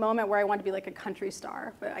was a moment where I wanted to be like a country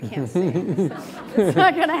star, but I can't sing, so it's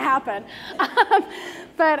not gonna happen.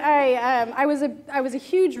 But I was a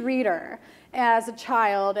huge reader as a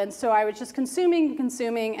child, and so I was just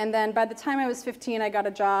consuming, and then by the time I was 15, I got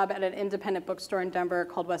a job at an independent bookstore in Denver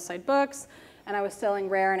called West Side Books, and I was selling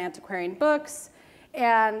rare and antiquarian books.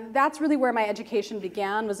 And that's really where my education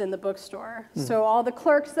began, was in the bookstore. So all the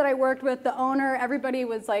clerks that I worked with, the owner, everybody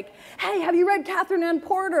was like, hey, have you read Catherine Ann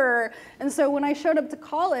Porter? And so when I showed up to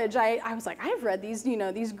college, I was like, I've read these,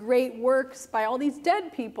 these great works by all these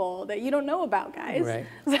dead people that you don't know about, guys. Right.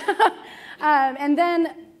 And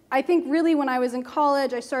then I think really when I was in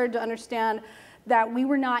college, I started to understand that we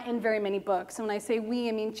were not in very many books. And when I say we,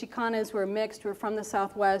 I mean Chicanas who are mixed, who are from the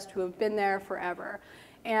Southwest, who have been there forever.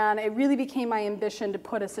 And it really became my ambition to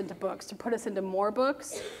put us into books, to put us into more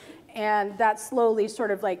books. And that slowly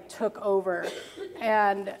sort of like took over.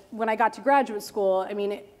 And when I got to graduate school, I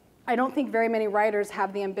mean, I don't think very many writers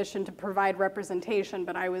have the ambition to provide representation,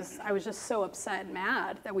 but I was just so upset and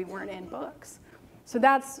mad that we weren't in books. So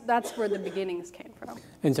that's where the beginnings came from.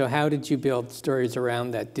 And so how did you build stories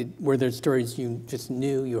around that? Were there stories you just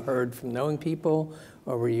knew, you heard from knowing people,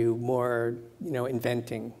 or were you more,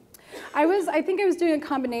 inventing? I think I was doing a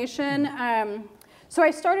combination. So I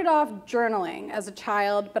started off journaling as a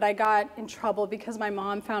child, but I got in trouble because my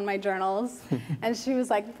mom found my journals, and she was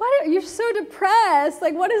like, you're so depressed,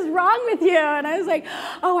 like what is wrong with you? And I was like,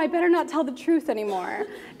 oh, I better not tell the truth anymore.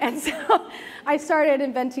 And so I started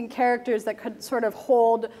inventing characters that could sort of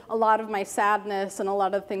hold a lot of my sadness and a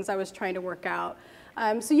lot of things I was trying to work out.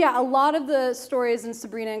 So yeah, a lot of the stories in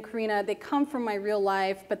Sabrina and Corina, they come from my real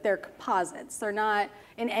life, but they're composites. They're not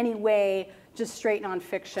in any way just straight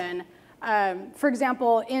nonfiction. For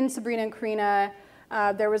example, in Sabrina and Corina,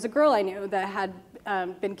 there was a girl I knew that had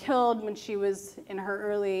been killed when she was in her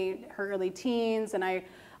early teens, and I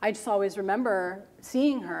just always remember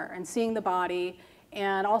seeing her and seeing the body.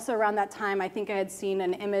 And also around that time, I think I had seen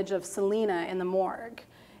an image of Selena in the morgue.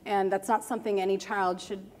 And that's not something any child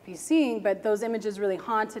should be seeing, but those images really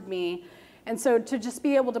haunted me. And so to just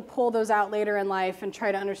be able to pull those out later in life and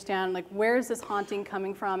try to understand, like, where is this haunting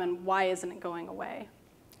coming from and why isn't it going away?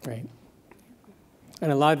 Right.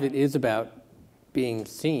 And a lot of it is about being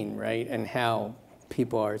seen, right, and how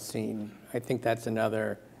people are seen. I think that's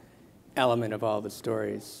another element of all the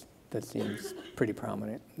stories that seems pretty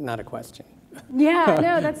prominent. Not a question. Yeah,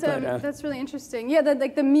 no, that's really interesting. Yeah,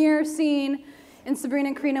 the mirror scene in Sabrina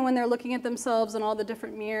and Corina when they're looking at themselves in all the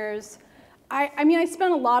different mirrors. I mean, I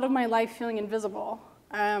spent a lot of my life feeling invisible.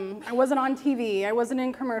 I wasn't on TV, I wasn't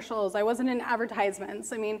in commercials, I wasn't in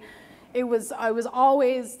advertisements. I mean, I was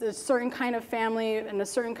always a certain kind of family and a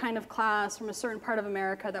certain kind of class from a certain part of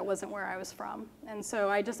America that wasn't where I was from. And so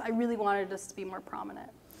I really wanted us to be more prominent.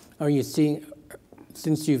 Are you seeing,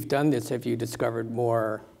 since you've done this, have you discovered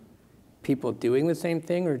more people doing the same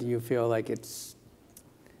thing, or do you feel like it's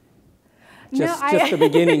just the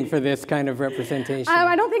beginning for this kind of representation?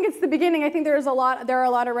 I don't think it's the beginning. I think there are a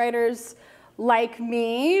lot of writers like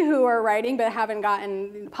me who are writing but haven't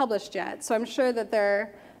gotten published yet. So I'm sure that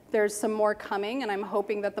there's some more coming, and I'm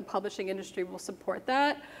hoping that the publishing industry will support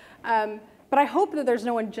that. But I hope that there's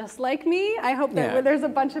no one just like me. I hope that there's a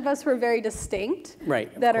bunch of us who are very distinct,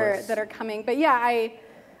 right, that are coming. But yeah,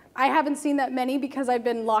 I haven't seen that many because I've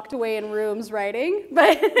been locked away in rooms writing.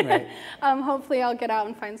 But right. Hopefully I'll get out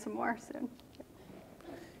and find some more soon.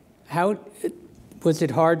 How was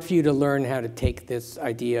it hard for you to learn how to take this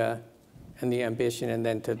idea and the ambition and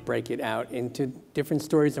then to break it out into different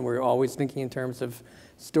stories? And were you always thinking in terms of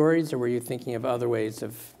stories, or were you thinking of other ways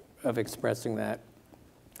of expressing that?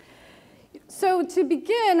 So to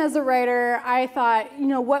begin as a writer, I thought, you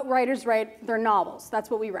know, what writers write? They're novels.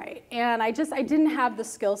 That's what we write. And I didn't have the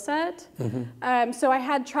skill set. So I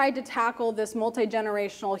had tried to tackle this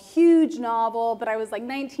multi-generational, huge novel, but I was like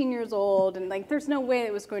 19 years old, and like there's no way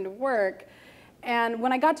it was going to work. And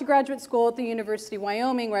when I got to graduate school at the University of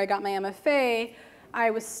Wyoming, where I got my MFA,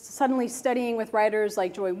 I was suddenly studying with writers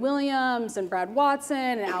like Joy Williams and Brad Watson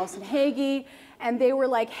and Allison Hagee. And they were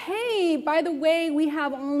like, hey, by the way, we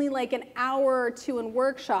have only like an hour or two in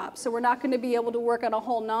workshops, so we're not going to be able to work on a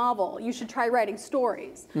whole novel. You should try writing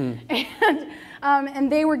stories.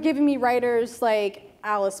 And they were giving me writers like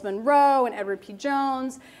Alice Munro and Edward P.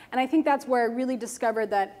 Jones. And I think that's where I really discovered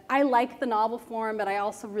that I like the novel form, but I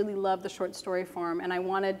also really love the short story form. And I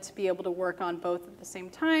wanted to be able to work on both at the same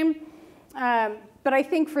time. But I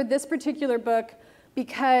think for this particular book,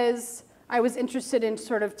 because I was interested in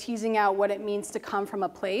sort of teasing out what it means to come from a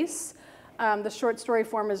place, the short story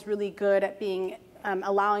form is really good at being,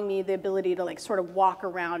 allowing me the ability to like sort of walk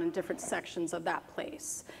around in different sections of that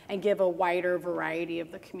place and give a wider variety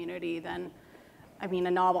of the community than, I mean,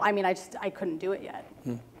 a novel. I mean, I couldn't do it yet.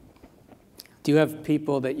 Do you have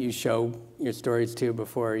people that you show your stories to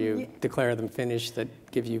before you declare them finished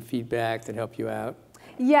that give you feedback, that help you out?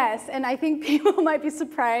 Yes, and I think people might be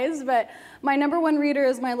surprised, but my #1 reader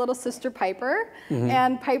is my little sister, Piper.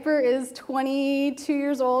 And Piper is 22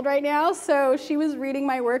 years old right now, so she was reading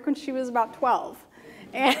my work when she was about 12.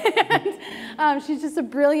 And she's just a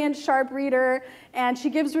brilliant, sharp reader, and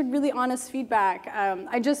she gives really honest feedback.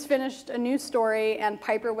 I just finished a new story, and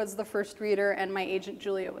Piper was the first reader, and my agent,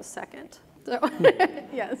 Julia, was second. So,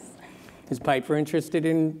 yes. Is Piper interested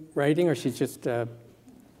in writing, or she's just a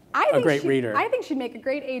great reader? I think she'd make a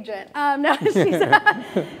great agent. No,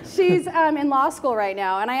 she's in law school right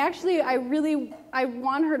now, and I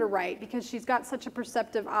want her to write because she's got such a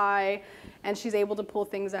perceptive eye, and she's able to pull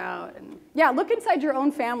things out. And yeah, look inside your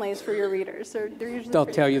own families for your readers. They're usually they'll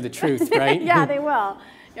tell you the truth, right? Yeah, they will.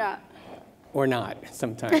 Yeah. Or not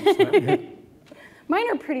sometimes. Mine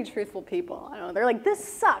are pretty truthful people. I don't know. They're like, this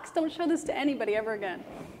sucks. Don't show this to anybody ever again.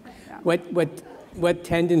 Yeah. What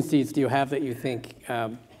tendencies do you have that you think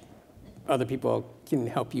other people can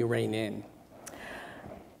help you rein in?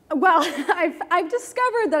 Well, I've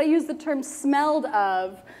discovered that I use the term smelled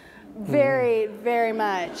of very, very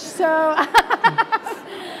much. So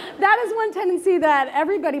that is one tendency that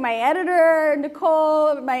everybody, my editor,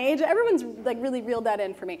 Nicole, my agent, everyone's like really reeled that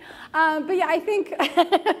in for me. But yeah, I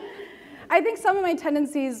think some of my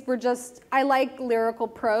tendencies were just, I like lyrical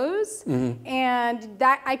prose, and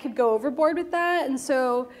that I could go overboard with that. And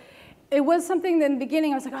so it was something that in the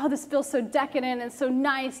beginning I was like, oh, this feels so decadent and so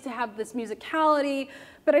nice to have this musicality.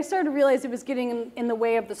 But I started to realize it was getting in the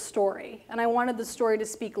way of the story, and I wanted the story to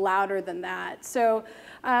speak louder than that. So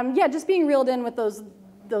yeah, just being reeled in with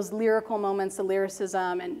those lyrical moments, the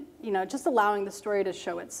lyricism, and just allowing the story to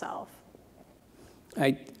show itself.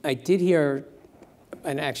 I did hear,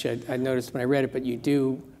 and actually I noticed when I read it, but you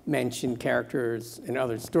do mention characters in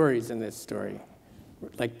other stories in this story,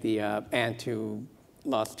 like the aunt who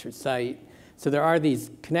lost her sight. So there are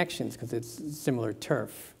these connections because it's similar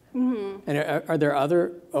turf. And are there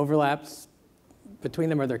other overlaps between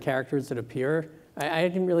them? Are there characters that appear? I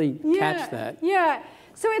didn't really catch that. Yeah.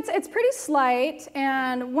 So it's pretty slight,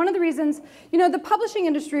 and one of the reasons, the publishing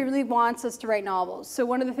industry really wants us to write novels. So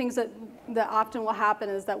one of the things that often will happen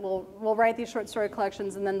is that we'll write these short story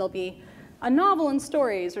collections, and then there'll be a novel and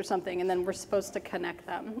stories or something, and then we're supposed to connect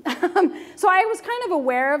them. So I was kind of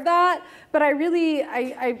aware of that, but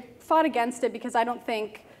I fought against it because I don't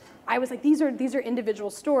think, I was like, these are individual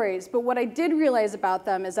stories. But what I did realize about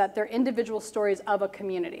them is that they're individual stories of a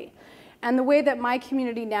community. And the way that my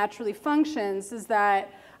community naturally functions is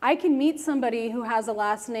that I can meet somebody who has a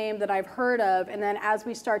last name that I've heard of, and then as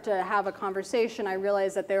we start to have a conversation, I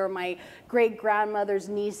realize that they were my great-grandmother's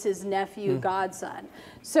niece's nephew, godson.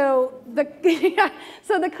 So the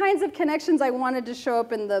kinds of connections I wanted to show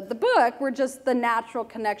up in the book were just the natural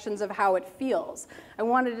connections of how it feels. I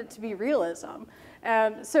wanted it to be realism.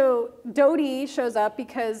 So Dodie shows up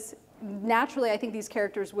because naturally I think these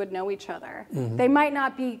characters would know each other. They might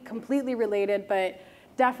not be completely related, but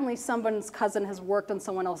definitely someone's cousin has worked on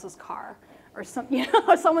someone else's car, or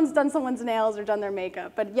someone's done someone's nails or done their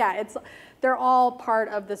makeup. But yeah, they're all part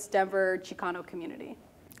of this Denver Chicano community.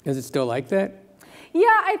 Is it still like that? Yeah,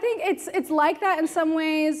 I think it's like that in some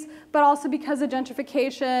ways, but also because of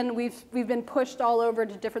gentrification, we've been pushed all over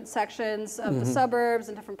to different sections of the suburbs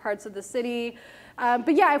and different parts of the city.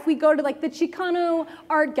 But yeah, if we go to like the Chicano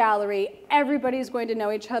art gallery, everybody's going to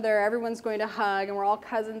know each other, everyone's going to hug, and we're all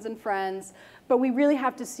cousins and friends. But we really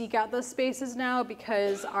have to seek out those spaces now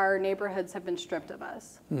because our neighborhoods have been stripped of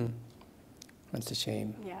us. That's a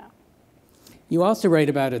shame. Yeah. You also write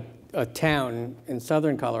about a town in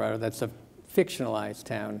southern Colorado that's a fictionalized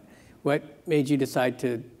town. What made you decide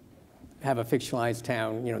to have a fictionalized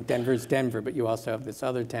town? You know, Denver's Denver, but you also have this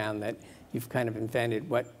other town that you've kind of invented.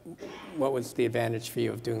 What was the advantage for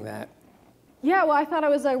you of doing that? Yeah, well, I thought I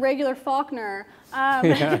was a regular Faulkner.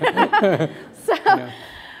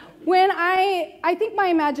 When I think my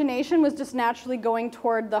imagination was just naturally going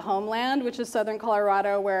toward the homeland, which is southern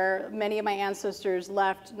Colorado, where many of my ancestors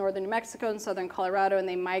left northern New Mexico and southern Colorado, and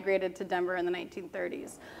they migrated to Denver in the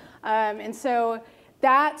 1930s. And so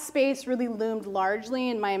that space really loomed largely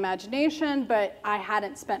in my imagination, but I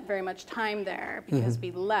hadn't spent very much time there because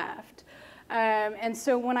we left. And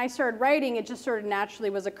so when I started writing, it just sort of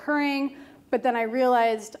naturally was occurring, but then I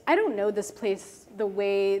realized I don't know this place the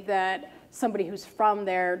way that somebody who's from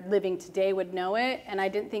there living today would know it, and I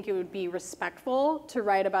didn't think it would be respectful to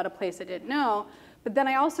write about a place I didn't know. But then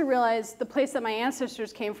I also realized the place that my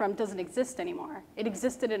ancestors came from doesn't exist anymore. It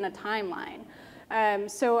existed in a timeline.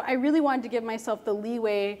 So I really wanted to give myself the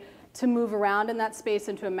leeway to move around in that space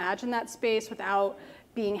and to imagine that space without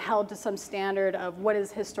being held to some standard of what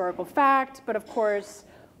is historical fact, but of course,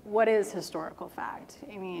 what is historical fact?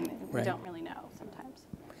 I mean, we don't really know sometimes.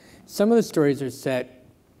 Some of the stories are set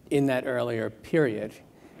in that earlier period.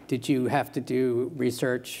 Did you have to do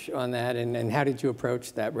research on that, and how did you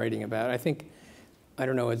approach that writing about it? I think, I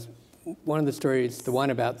don't know, it's one of the stories, the one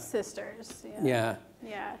about sisters. Yeah.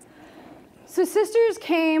 Yeah. So sisters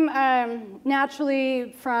came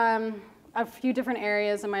naturally from a few different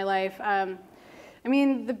areas in my life. I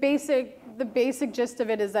mean, the basic gist of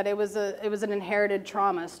it is that it was an inherited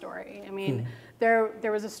trauma story. I mean,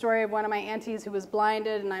 there was a story of one of my aunties who was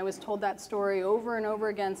blinded, and I was told that story over and over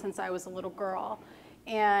again since I was a little girl.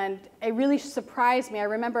 And it really surprised me. I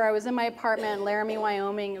remember I was in my apartment in Laramie,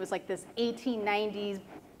 Wyoming. It was like this 1890s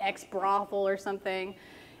ex-brothel or something.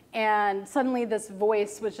 And suddenly this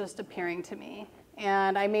voice was just appearing to me.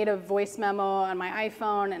 And I made a voice memo on my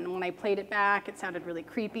iPhone, and when I played it back, it sounded really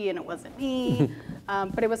creepy, and it wasn't me.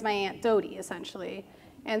 But it was my Aunt Dodie, essentially.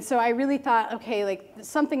 And so I really thought, okay, like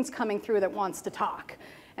something's coming through that wants to talk.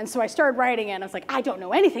 And so I started writing it, and I was like, I don't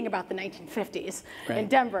know anything about the 1950s in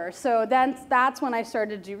Denver. So then that's when I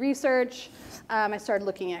started to do research. I started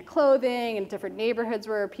looking at clothing and different neighborhoods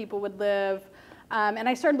where people would live. And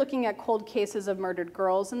I started looking at cold cases of murdered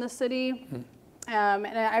girls in the city. And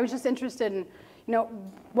I was just interested in,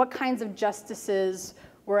 what kinds of justices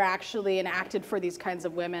were actually enacted for these kinds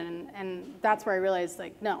of women. And that's where I realized,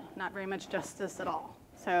 like, no, not very much justice at all.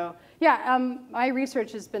 So yeah, my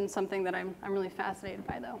research has been something that I'm really fascinated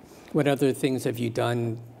by, though. What other things have you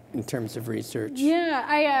done in terms of research?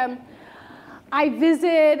 Yeah, I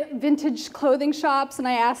visit vintage clothing shops, and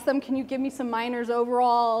I ask them, can you give me some miners'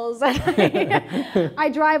 overalls? I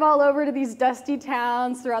drive all over to these dusty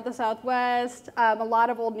towns throughout the Southwest, a lot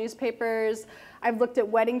of old newspapers. I've looked at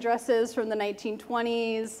wedding dresses from the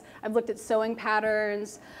 1920s. I've looked at sewing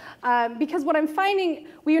patterns. Because what I'm finding,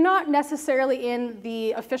 we are not necessarily in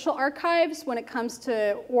the official archives when it comes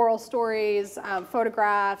to oral stories,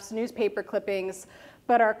 photographs, newspaper clippings,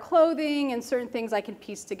 but our clothing and certain things I can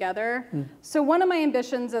piece together. So one of my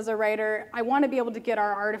ambitions as a writer, I want to be able to get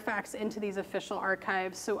our artifacts into these official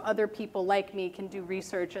archives so other people like me can do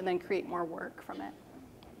research and then create more work from it.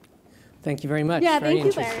 Thank you very much. Yeah, very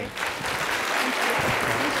thank you, Larry. Thank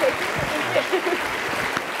you.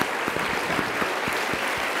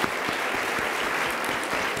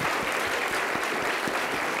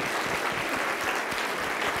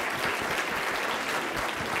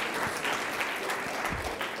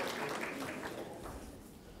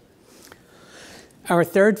 Our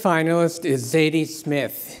third finalist is Zadie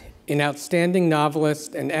Smith, an outstanding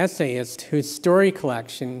novelist and essayist whose story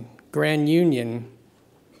collection, Grand Union,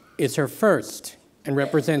 is her first and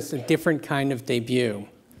represents a different kind of debut.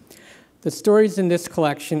 The stories in this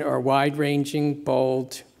collection are wide-ranging,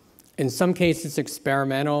 bold, in some cases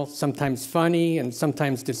experimental, sometimes funny, and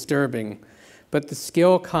sometimes disturbing, but the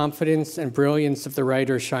skill, confidence, and brilliance of the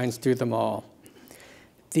writer shines through them all.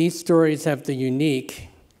 These stories have the unique,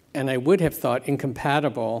 and I would have thought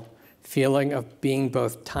incompatible, feeling of being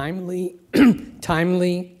both timely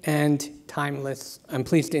and timeless. I'm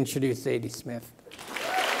pleased to introduce Zadie Smith.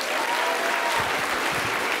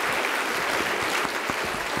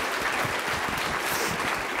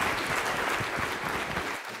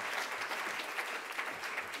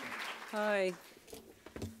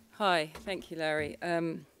 Hi, thank you, Larry.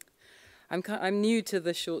 I'm new to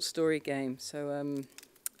the short story game, so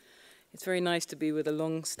it's very nice to be with a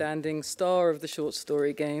long-standing star of the short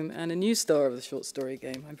story game and a new star of the short story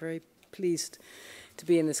game. I'm very pleased to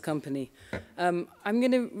be in this company. I'm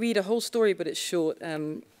going to read a whole story, but it's short.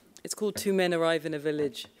 It's called Two Men Arrive in a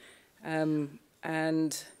Village. When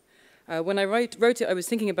I wrote it, I was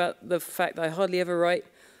thinking about the fact that I hardly ever write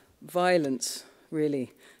violence,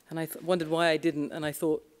 really. And I wondered why I didn't. And I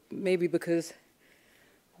thought maybe because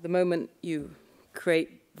the moment you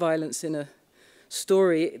create violence in a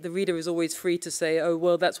story, the reader is always free to say, oh,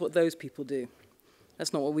 well, that's what those people do.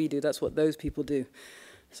 That's not what we do, that's what those people do.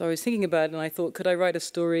 So I was thinking about it, and I thought, could I write a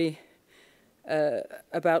story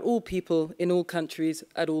about all people in all countries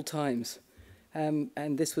at all times?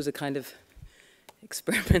 And this was a kind of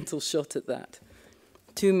experimental shot at that.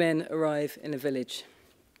 Two men arrive in a village.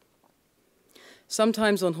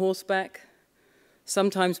 Sometimes on horseback,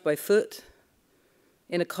 sometimes by foot,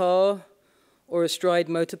 in a car or astride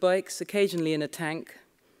motorbikes, occasionally in a tank,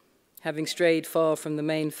 having strayed far from the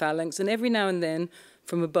main phalanx, and every now and then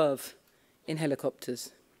from above in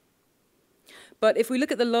helicopters. But if we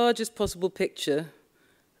look at the largest possible picture,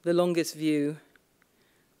 the longest view,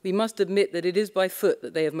 we must admit that it is by foot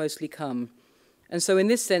that they have mostly come. And so in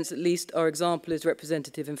this sense, at least, our example is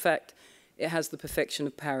representative. In fact, it has the perfection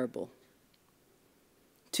of parable.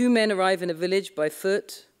 Two men arrive in a village by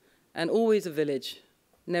foot, and always a village,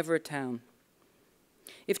 never a town.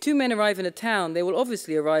 If two men arrive in a town, they will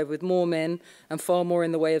obviously arrive with more men and far more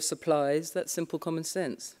in the way of supplies. That's simple common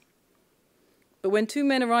sense. But when two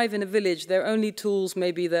men arrive in a village, their only tools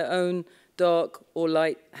may be their own dark or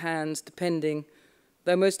light hands, depending,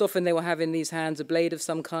 though most often they will have in these hands a blade of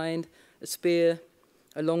some kind, a spear,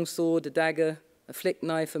 a long sword, a dagger, a flick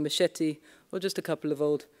knife, a machete, or just a couple of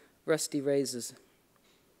old rusty razors.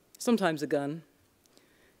 Sometimes a gun.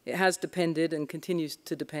 It has depended and continues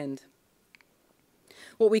to depend.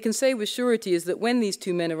 What we can say with surety is that when these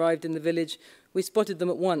two men arrived in the village, we spotted them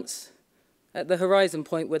at once, at the horizon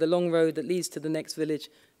point where the long road that leads to the next village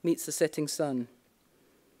meets the setting sun.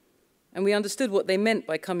 And we understood what they meant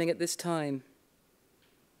by coming at this time.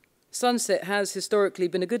 Sunset has historically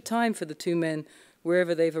been a good time for the two men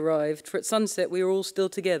wherever they've arrived, for at sunset we are all still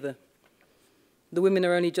together. The women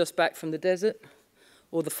are only just back from the desert,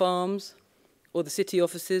 or the farms, or the city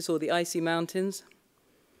offices, or the icy mountains.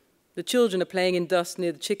 The children are playing in dust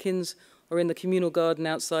near the chickens or in the communal garden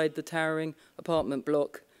outside the towering apartment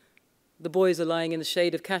block. The boys are lying in the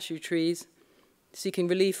shade of cashew trees, seeking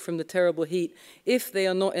relief from the terrible heat, if they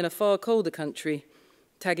are not in a far colder country,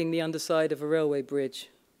 tagging the underside of a railway bridge.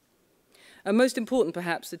 And most important,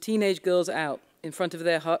 perhaps, the teenage girls out in front of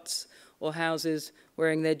their huts or houses,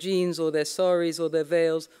 wearing their jeans or their saris or their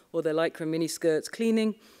veils or their lycra miniskirts,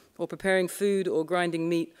 cleaning or preparing food or grinding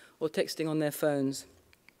meat or texting on their phones,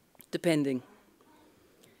 depending.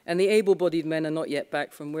 And the able-bodied men are not yet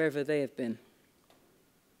back from wherever they have been.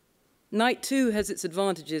 Night, too, has its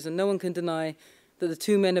advantages, and no one can deny that the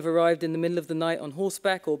two men have arrived in the middle of the night on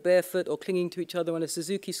horseback or barefoot or clinging to each other on a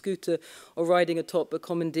Suzuki scooter or riding atop a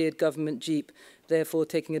commandeered government jeep, therefore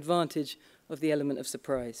taking advantage of the element of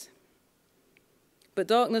surprise. But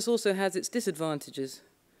darkness also has its disadvantages.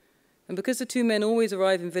 And because the two men always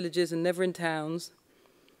arrive in villages and never in towns,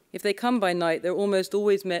 if they come by night, they're almost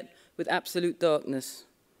always met with absolute darkness,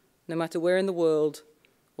 no matter where in the world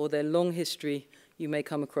or their long history you may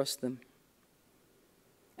come across them.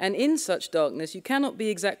 And in such darkness, you cannot be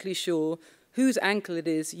exactly sure whose ankle it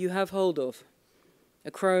is you have hold of,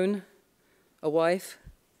 a crone, a wife,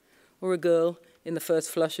 or a girl in the first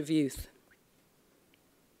flush of youth.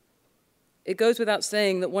 It goes without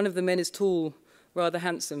saying that one of the men is tall, rather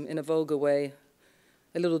handsome in a vulgar way,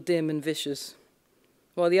 a little dim and vicious,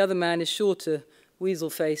 while the other man is shorter,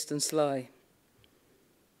 weasel-faced and sly.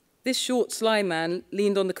 This short, sly man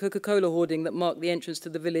leaned on the Coca-Cola hoarding that marked the entrance to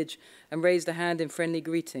the village and raised a hand in friendly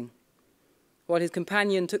greeting, while his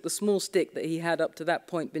companion took the small stick that he had up to that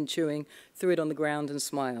point been chewing, threw it on the ground and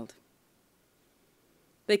smiled.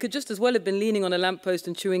 They could just as well have been leaning on a lamppost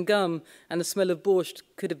and chewing gum, and the smell of borscht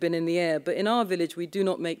could have been in the air, but in our village we do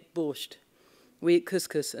not make borscht. We eat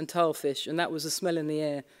couscous and talfish, and that was the smell in the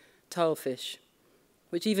air, talfish,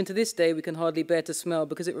 which even to this day we can hardly bear to smell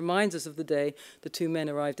because it reminds us of the day the two men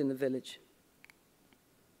arrived in the village.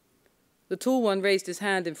 The tall one raised his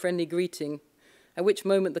hand in friendly greeting, at which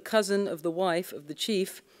moment the cousin of the wife of the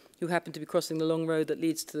chief, who happened to be crossing the long road that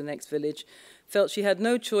leads to the next village, felt she had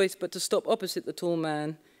no choice but to stop opposite the tall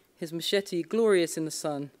man, his machete glorious in the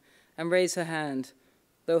sun, and raise her hand,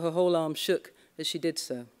 though her whole arm shook as she did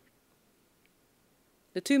so.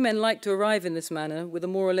 The two men liked to arrive in this manner with a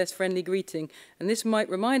more or less friendly greeting, and this might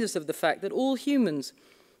remind us of the fact that all humans,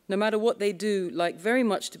 no matter what they do, like very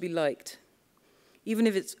much to be liked, even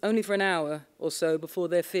if it's only for an hour or so before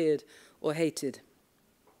they're feared or hated.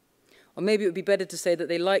 Or maybe it would be better to say that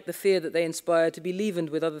they like the fear that they inspire to be leavened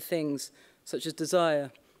with other things, such as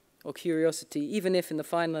desire or curiosity, even if in the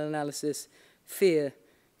final analysis, fear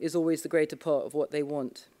is always the greater part of what they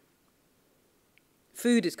want.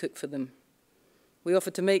 Food is cooked for them. We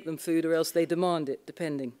offer to make them food, or else they demand it,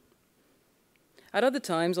 depending. At other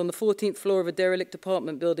times, on the 14th floor of a derelict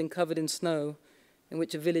apartment building covered in snow, in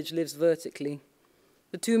which a village lives vertically,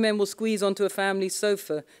 the two men will squeeze onto a family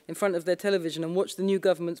sofa in front of their television and watch the new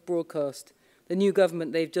government's broadcast, the new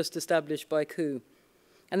government they've just established by coup.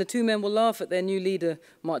 And the two men will laugh at their new leader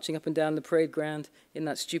marching up and down the parade ground in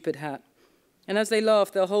that stupid hat. And as they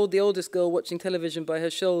laugh, they'll hold the oldest girl watching television by her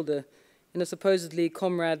shoulder in a supposedly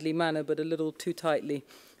comradely manner, but a little too tightly,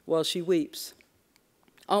 while she weeps.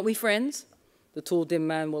 "Aren't we friends?" the tall, dim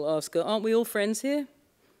man will ask her. "Aren't we all friends here?"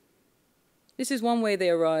 This is one way they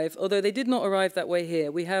arrive, although they did not arrive that way here.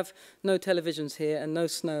 We have no televisions here and no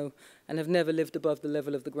snow, and have never lived above the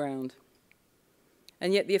level of the ground.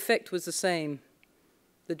 And yet the effect was the same,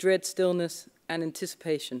 the dread stillness and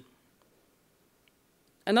anticipation.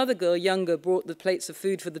 Another girl, younger, brought the plates of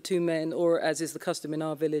food for the two men, or, as is the custom in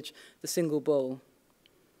our village, the single bowl.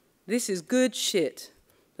 "This is good shit,"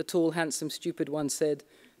 the tall, handsome, stupid one said,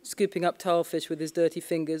 scooping up tilefish with his dirty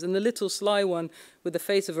fingers, and the little sly one with the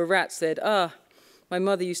face of a rat said, "Ah, my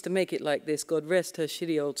mother used to make it like this, God rest her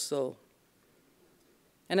shitty old soul."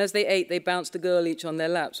 And as they ate, they bounced a girl each on their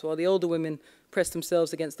laps, while the older women pressed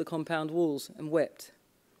themselves against the compound walls and wept.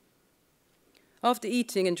 After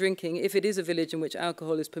eating and drinking, if it is a village in which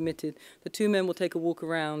alcohol is permitted, the two men will take a walk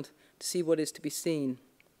around to see what is to be seen.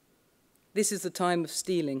 This is the time of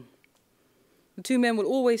stealing. The two men will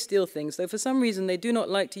always steal things, though for some reason they do not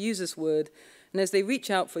like to use this word, and as they reach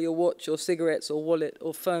out for your watch or cigarettes or wallet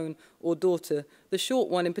or phone or daughter, the short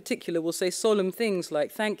one in particular will say solemn things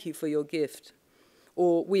like, "Thank you for your gift,"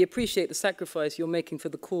 or "We appreciate the sacrifice you're making for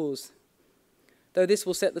the cause," though this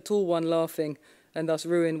will set the tall one laughing and thus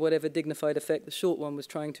ruin whatever dignified effect the short one was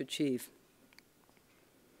trying to achieve.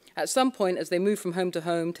 At some point, as they move from home to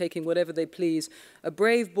home, taking whatever they please, a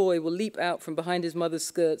brave boy will leap out from behind his mother's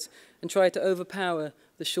skirts and try to overpower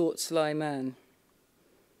the short, sly man.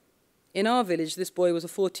 In our village, this boy was a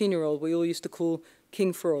 14-year-old we all used to call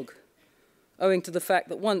King Frog, owing to the fact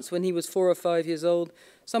that once, when he was 4 or 5 years old,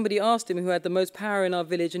 somebody asked him who had the most power in our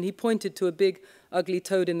village, and he pointed to a big, ugly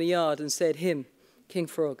toad in the yard and said, "Him, King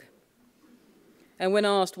Frog." And when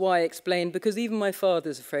asked why, explained, "Because even my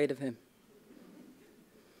father's afraid of him."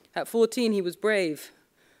 At 14, he was brave,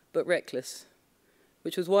 but reckless,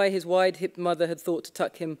 which was why his wide-hipped mother had thought to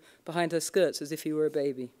tuck him behind her skirts as if he were a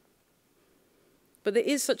baby. But there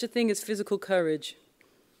is such a thing as physical courage,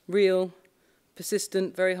 real,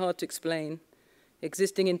 persistent, very hard to explain,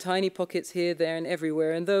 existing in tiny pockets here, there, and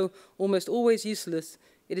everywhere, and though almost always useless,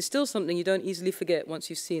 it is still something you don't easily forget once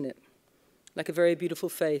you've seen it, like a very beautiful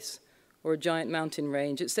face or a giant mountain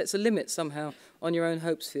range. It sets a limit somehow on your own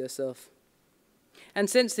hopes for yourself. And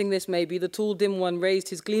sensing this, maybe, the tall, dim one raised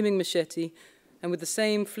his gleaming machete, and with the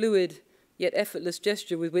same fluid yet effortless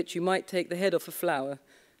gesture with which you might take the head off a flower,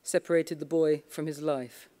 separated the boy from his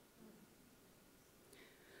life.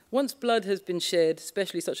 Once blood has been shed,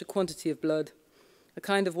 especially such a quantity of blood, a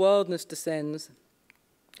kind of wildness descends,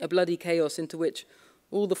 a bloody chaos into which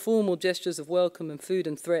all the formal gestures of welcome and food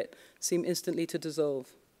and threat seem instantly to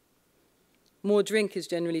dissolve. More drink is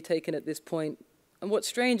generally taken at this point, and what's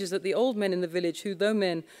strange is that the old men in the village, who, though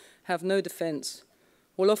men, have no defense,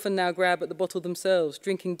 will often now grab at the bottle themselves,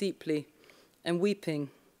 drinking deeply and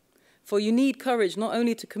weeping. For you need courage not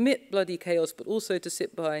only to commit bloody chaos, but also to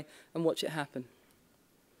sit by and watch it happen.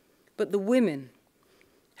 But the women,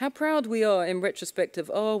 how proud we are in retrospect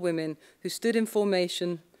of our women who stood in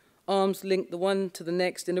formation, arms linked the one to the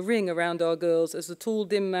next in a ring around our girls as the tall,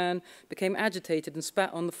 dim man became agitated and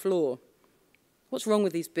spat on the floor. What's wrong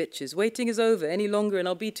with these bitches? Waiting is over. Any longer and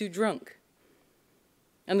I'll be too drunk.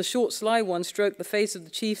 And the short, sly one stroked the face of the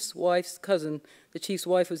chief's wife's cousin. The chief's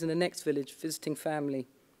wife was in the next village visiting family,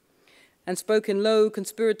 and spoke in low,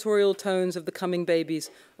 conspiratorial tones of the coming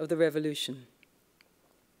babies of the revolution.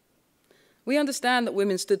 We understand that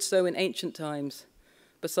women stood so in ancient times,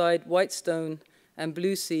 beside white stone and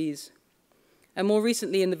blue seas, and more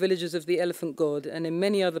recently in the villages of the Elephant God and in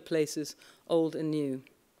many other places, old and new.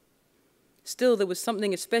 Still, there was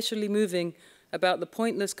something especially moving about the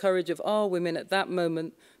pointless courage of our women at that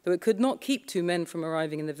moment, though it could not keep two men from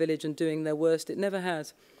arriving in the village and doing their worst. It never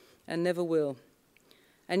has and never will.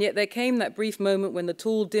 And yet there came that brief moment when the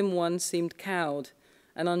tall, dim one seemed cowed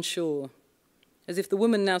and unsure, as if the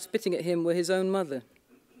woman now spitting at him were his own mother,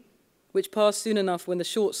 which passed soon enough when the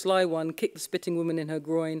short, sly one kicked the spitting woman in her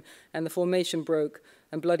groin and the formation broke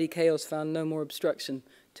and bloody chaos found no more obstruction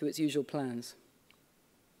to its usual plans.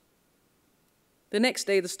 The next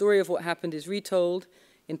day, the story of what happened is retold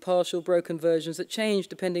in partial, broken versions that change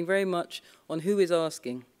depending very much on who is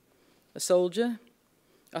asking. A soldier,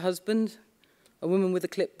 a husband, a woman with a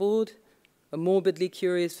clipboard, a morbidly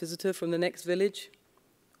curious visitor from the next village,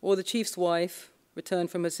 or the chief's wife,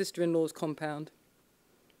 returned from her sister-in-law's compound.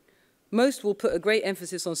 Most will put a great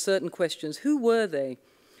emphasis on certain questions. Who were they?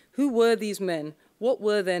 Who were these men? What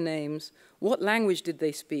were their names? What language did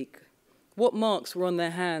they speak? What marks were on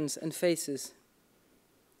their hands and faces?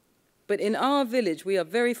 But in our village, we are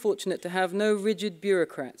very fortunate to have no rigid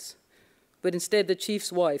bureaucrats, but instead the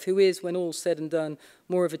chief's wife, who is, when all's said and done,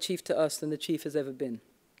 more of a chief to us than the chief has ever been.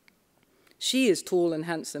 She is tall and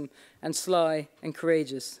handsome and sly and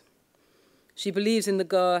courageous. She believes in the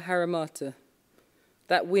Gar Haramata,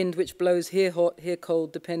 that wind which blows here hot, here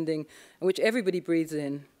cold, depending, and which everybody breathes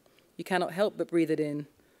in. You cannot help but breathe it in,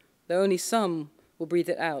 though only some will breathe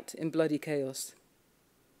it out in bloody chaos.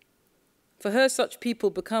 For her, such people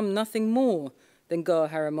become nothing more than Gar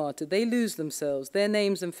Haramata. They lose themselves, their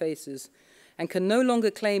names and faces, and can no longer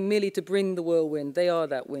claim merely to bring the whirlwind. They are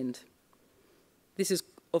that wind. This is,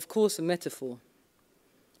 of course, a metaphor,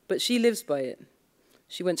 but she lives by it.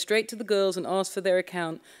 She went straight to the girls and asked for their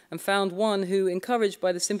account and found one who, encouraged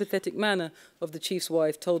by the sympathetic manner of the chief's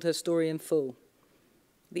wife, told her story in full,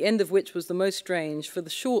 the end of which was the most strange, for the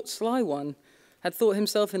short, sly one had thought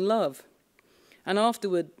himself in love, and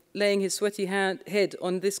afterward, laying his sweaty head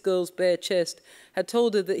on this girl's bare chest, had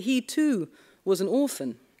told her that he too was an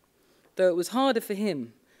orphan, though it was harder for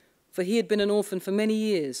him, for he had been an orphan for many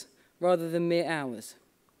years rather than mere hours,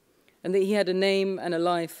 and that he had a name and a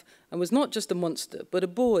life and was not just a monster, but a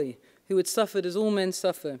boy who had suffered as all men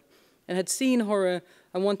suffer, and had seen horror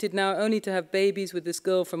and wanted now only to have babies with this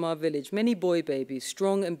girl from our village, many boy babies,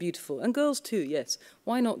 strong and beautiful, and girls too, yes,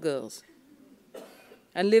 why not girls?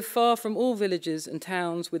 And live far from all villages and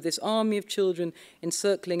towns with this army of children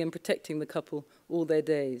encircling and protecting the couple all their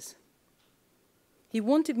days. He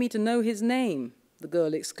wanted me to know his name, the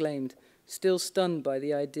girl exclaimed, still stunned by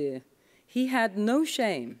the idea. He had no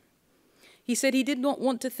shame. He said he did not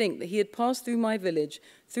want to think that he had passed through my village,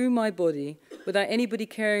 through my body, without anybody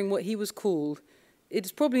caring what he was called. It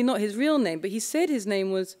is probably not his real name, but he said his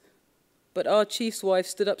name was... But our chief's wife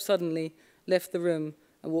stood up suddenly, left the room,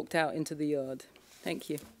 and walked out into the yard. Thank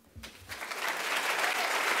you.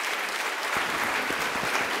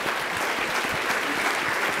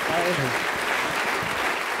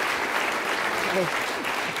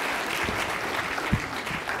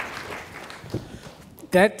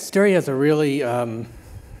 That story has a really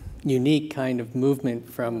unique kind of movement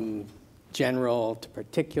from general to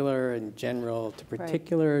particular and general to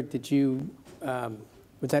particular. Right. Did you,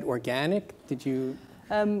 was that organic? Did you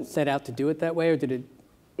set out to do it that way, or did it?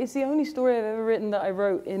 It's the only story I've ever written that I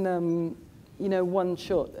wrote in, you know, one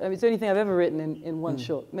shot. I mean, it's the only thing I've ever written in one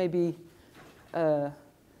shot. Maybe, I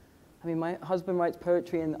mean, my husband writes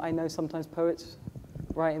poetry, and I know sometimes poets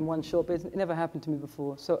write in one shot, but it never happened to me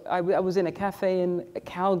before. So I was in a cafe in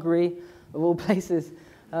Calgary, of all places,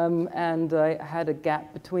 and I had a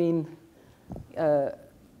gap between a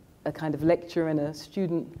kind of lecture and a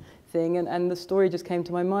student thing, and the story just came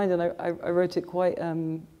to my mind, and I wrote it quite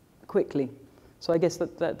quickly. So I guess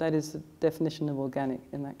that is the definition of organic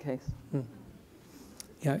in that case.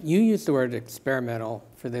 Yeah, you used the word experimental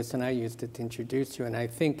for this, and I used it to introduce you, and I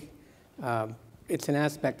think it's an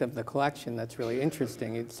aspect of the collection that's really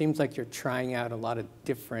interesting. It seems like you're trying out a lot of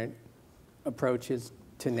different approaches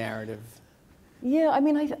to narrative. Yeah, I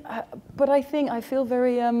mean, but I think I feel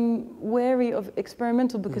very wary of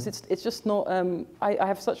experimental because it's just not, I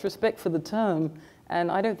have such respect for the term,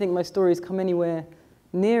 and I don't think my stories come anywhere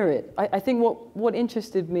near it. I think what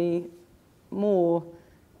interested me more,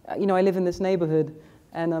 you know, I live in this neighborhood,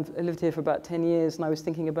 and I've lived here for about 10 years, and I was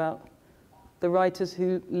thinking about the writers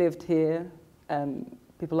who lived here,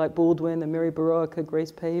 people like Baldwin, Amiri Baraka,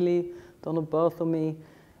 Grace Paley, Donald Barthelme.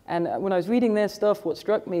 And when I was reading their stuff, what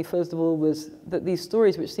struck me, first of all, was that these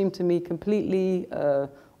stories, which seemed to me completely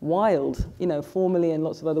wild, you know, formally and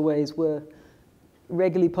lots of other ways, were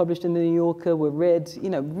regularly published in the New Yorker, were read, you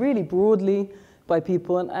know, really broadly by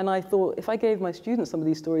people. And I thought, if I gave my students some of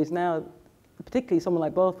these stories now, particularly someone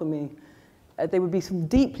like Barthelme, they would be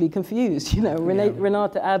deeply confused, you know,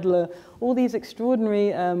 Renata Adler, all these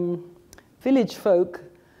extraordinary village folk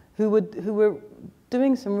who were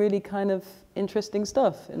doing some really kind of interesting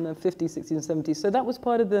stuff in the 50s, 60s, and 70s. So that was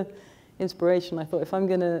part of the inspiration. I thought, if I'm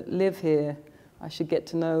going to live here, I should get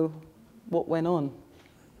to know what went on.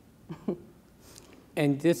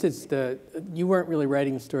 And this is you weren't really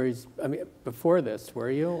writing stories, I mean, before this, were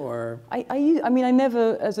you? Or I mean, I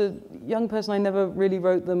never, as a young person, I never really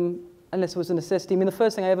wrote them unless it was a necessity. I mean, the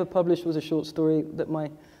first thing I ever published was a short story that my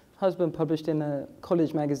husband published in a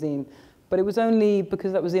college magazine. But it was only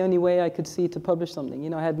because that was the only way I could see to publish something. You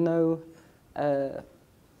know, I had no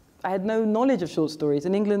knowledge of short stories.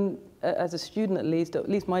 In England, as a student at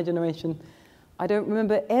least my generation, I don't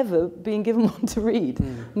remember ever being given one to read.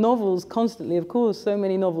 Novels constantly, of course, so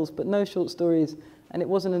many novels, but no short stories. And it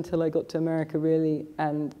wasn't until I got to America, really,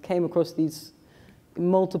 and came across these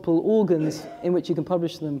multiple organs in which you can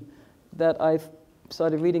publish them, that I've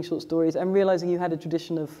started reading short stories and realizing you had a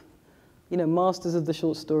tradition of, you know, masters of the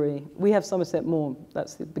short story. We have Somerset Maugham.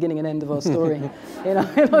 That's the beginning and end of our story in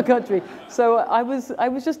our country. So I was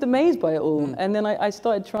just amazed by it all. And then I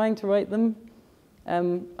started trying to write them.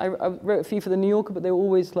 I wrote a few for the New Yorker, but they were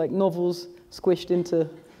always like novels squished into,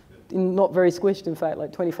 not very squished, in fact,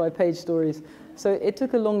 like 25-page stories. So it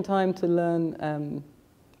took a long time to learn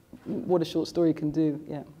what a short story can do,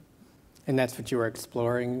 yeah. And that's what you were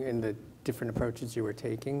exploring in the different approaches you were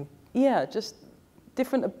taking? Yeah, just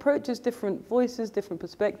different approaches, different voices, different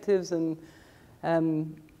perspectives, and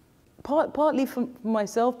partly for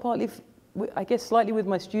myself, partly, I guess, slightly with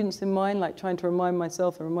my students in mind, like trying to remind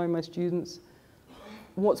myself and remind my students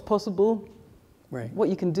what's possible, right, what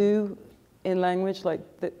you can do in language. Like,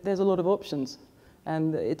 there's a lot of options,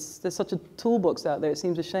 and there's such a toolbox out there. It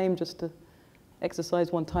seems a shame just to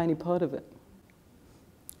exercise one tiny part of it.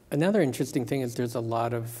 Another interesting thing is there's a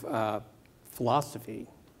lot of philosophy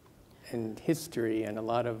and history and a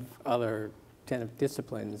lot of other kind of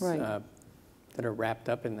disciplines right, that are wrapped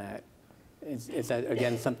up in that. Is that,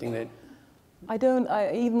 again, something that...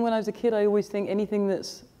 Even when I was a kid, I always think anything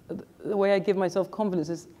that's, the way I give myself confidence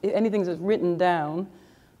is anything that's written down,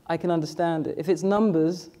 I can understand it. If it's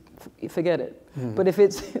numbers, forget it. But if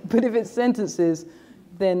it's sentences,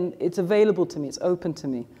 then it's available to me, it's open to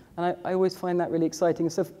me. And I always find that really exciting.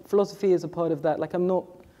 So philosophy is a part of that. Like, I'm not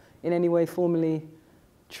in any way formally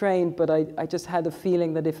trained, but I just had a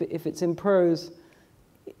feeling that if it's in prose,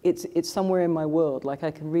 it's somewhere in my world. Like,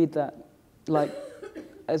 I can read that, like,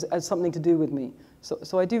 as something to do with me.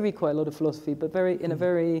 So I do read quite a lot of philosophy, but in a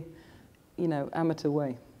very, you know, amateur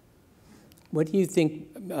way. What do you think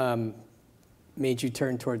made you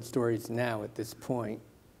turn towards stories now at this point?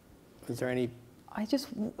 Was there any... I just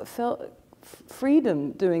felt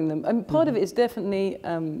freedom doing them. And part of it is definitely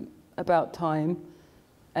about time,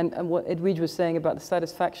 and what Edwidge was saying about the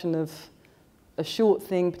satisfaction of a short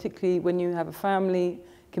thing, particularly when you have a family,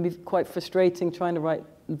 can be quite frustrating trying to write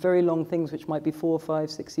very long things which might be 4,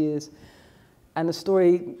 5, 6 years. And the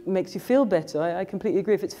story makes you feel better. I completely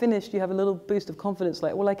agree. If it's finished, you have a little boost of confidence,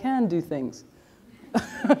 like, well, I can do things.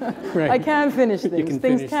 Right. I can finish things.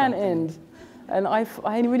 Things can something. End. And I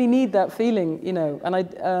really need that feeling, you know.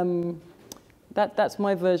 And that's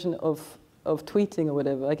my version of tweeting or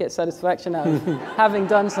whatever. I get satisfaction out of having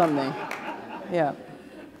done something. Yeah.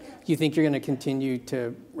 Do you think you're going to continue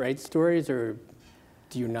to write stories, or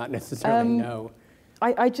do you not necessarily know?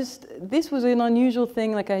 This was an unusual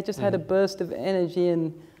thing. Like, I just had a burst of energy,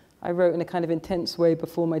 and I wrote in a kind of intense way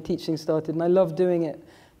before my teaching started, and I love doing it.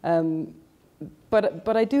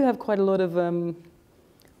 But I do have quite a lot of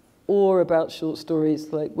awe about short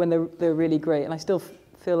stories, like when they're really great, and I still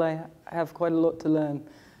feel I have quite a lot to learn.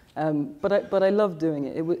 But I love doing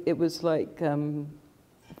it. It was like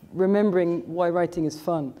remembering why writing is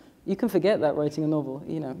fun. You can forget that writing a novel.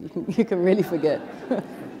 You know, you can really forget.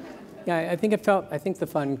 Yeah, I think the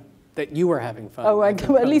fun that you were having fun. Oh,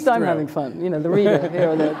 at least I'm having fun. You know, the reader here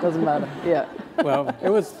or there, it doesn't matter. Yeah. Well, it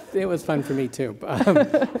was fun for me too.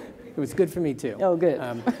 It was good for me too. Oh, good.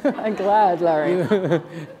 I'm glad, Larry.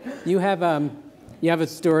 You have a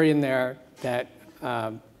story in there that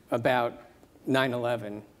about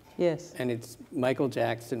 9/11. Yes. And it's Michael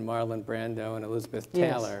Jackson, Marlon Brando, and Elizabeth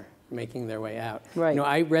Taylor making their way out. Right. You know,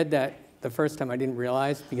 I read that the first time. I didn't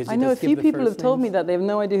realize because you I know a just give few the people first have told me names. that they have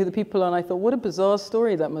no idea who the people are, and I thought, what a bizarre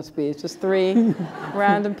story that must be. It's just 3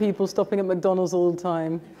 random people stopping at McDonald's all the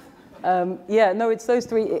time. Yeah, no, it's those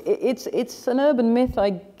 3. It's an urban myth,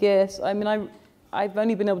 I guess. I mean, I've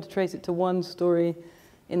only been able to trace it to one story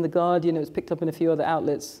in The Guardian. It was picked up in a few other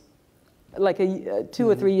outlets, like 2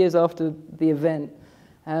 or 3 years after the event.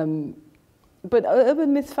 But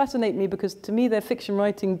urban myths fascinate me because, to me, they're fiction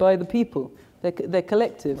writing by the people. They're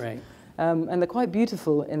collective. Right. And they're quite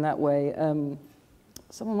beautiful in that way.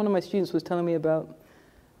 One of my students was telling me about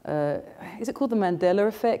is it called the Mandela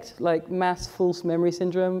effect, like mass false memory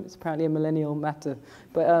syndrome? It's apparently a millennial matter.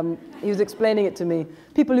 But he was explaining it to me.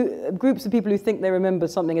 Groups of people who think they remember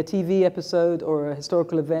something, a TV episode or a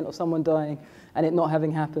historical event or someone dying, and it not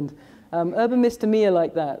having happened. Urban myths to me are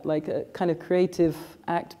like that, like a kind of creative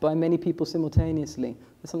act by many people simultaneously.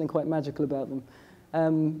 There's something quite magical about them.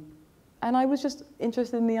 And I was just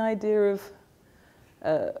interested in the idea of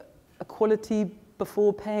equality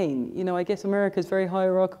before pain. You know, I guess America is very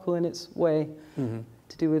hierarchical in its way,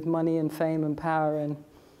 to do with money and fame and power.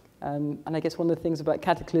 And I guess one of the things about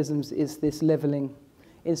cataclysms is this leveling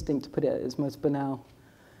instinct, to put it as most banal.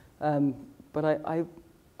 But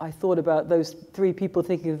I thought about those three people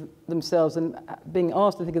thinking of themselves and being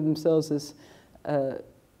asked to think of themselves as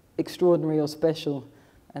extraordinary or special,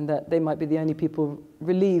 and that they might be the only people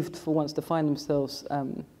relieved for once to find themselves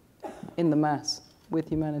in the mass with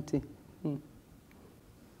humanity.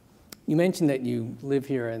 You mentioned that you live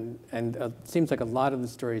here, and it seems like a lot of the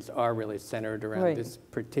stories are really centered around this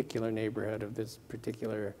particular neighborhood of this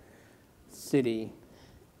particular city.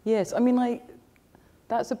 Yes, I mean,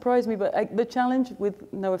 that surprised me, but the challenge,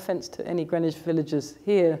 with no offense to any Greenwich villagers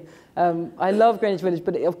here, I love Greenwich Village,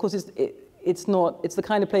 but of course it's the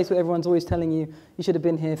kind of place where everyone's always telling you should have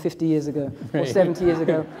been here 50 years ago, or 70 years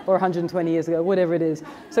ago, or 120 years ago, whatever it is.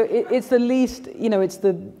 So it's the least, it's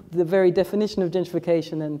the very definition of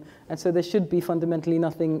gentrification, and so there should be fundamentally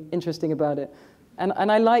nothing interesting about it.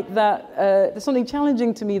 And I like that. There's something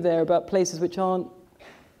challenging to me there about places which aren't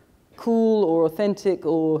cool or authentic,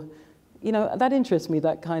 or, that interests me,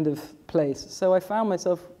 that kind of place. So I found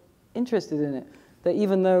myself interested in it, that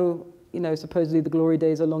even though supposedly the glory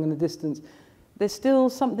days are long in the distance, there's still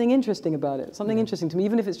something interesting about it, something interesting to me,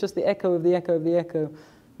 even if it's just the echo of the echo of the echo.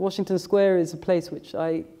 Washington Square is a place which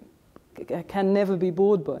I can never be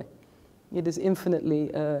bored by. It is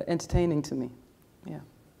infinitely entertaining to me,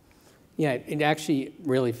 Yeah, it actually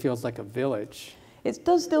really feels like a village. It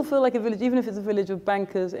does still feel like a village, even if it's a village of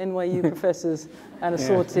bankers, NYU professors, and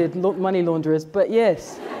assorted money launderers. But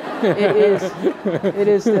yes, it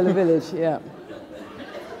is still a village, yeah.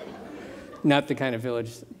 Not the kind of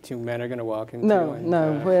village two men are going to walk into.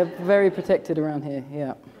 No, we're very protected around here,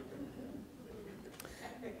 yeah.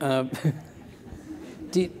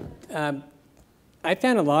 I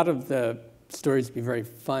found a lot of the stories to be very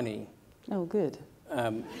funny. Oh, good.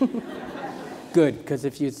 Good, because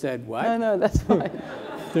if you said, what? No, that's fine.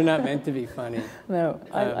 They're not meant to be funny. No,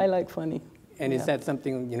 I like funny. And is that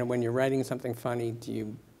something, when you're writing something funny, do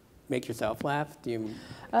you make yourself laugh? Do you?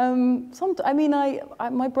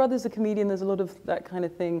 My brother's a comedian. There's a lot of that kind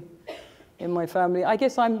of thing in my family. I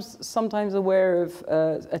guess I'm sometimes aware of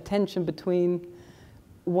a tension between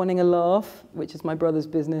wanting a laugh, which is my brother's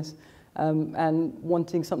business, and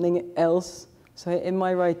wanting something else. So in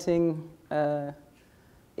my writing,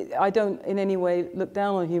 I don't in any way look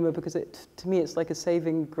down on humor, because to me it's like a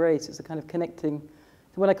saving grace. It's a kind of connecting.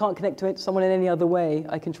 When I can't connect to someone in any other way,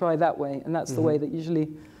 I can try that way, and that's the way that usually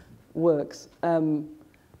works.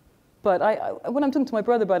 But when I'm talking to my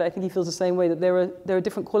brother about it, I think he feels the same way, that there are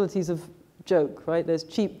different qualities of joke, right? There's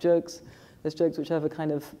cheap jokes, there's jokes which have a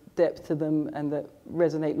kind of depth to them and that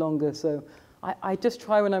resonate longer. So I just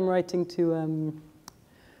try when I'm writing to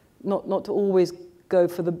not to always go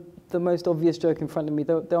for the most obvious joke in front of me,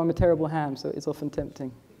 though I'm a terrible ham, so it's often tempting.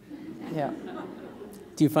 Yeah.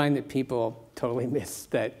 Do you find that people totally miss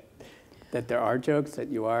that there are jokes, that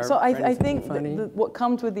you are? So I think funny? What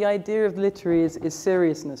comes with the idea of literary is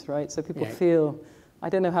seriousness, right? So people feel, I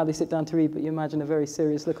don't know how they sit down to read, but you imagine a very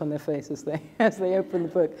serious look on their face as they open the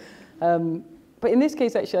book. But in this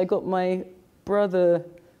case, actually, I got my brother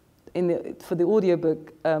for the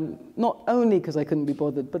audiobook, not only because I couldn't be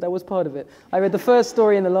bothered, but that was part of it. I read the first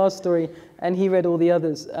story and the last story, and he read all the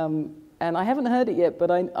others. And I haven't heard it yet, but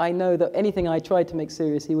I know that anything I tried to make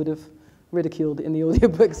serious, he would have ridiculed in the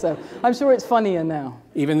audiobook, so I'm sure it's funnier now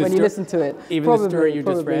when you listen to it. Even the story you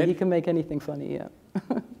just read? He can make anything funny, yeah.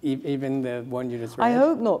 Even the one you just read? I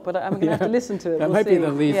hope not, but I'm going to have to listen to it. That might be the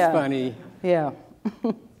least funny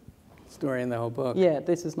story in the whole book. Yeah,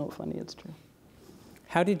 this is not funny, it's true.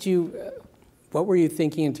 How did you, what were you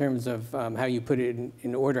thinking in terms of how you put it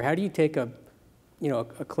in order? How do you take a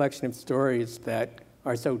collection of stories that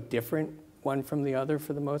are so different one from the other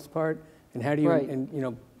for the most part? And how do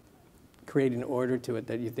you, create an order to it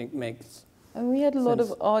that you think makes And we had a lot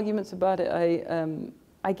of arguments about it.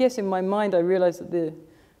 I guess in my mind I realized that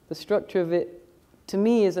the structure of it, to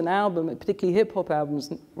me, is an album, particularly hip-hop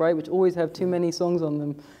albums, right, which always have too many songs on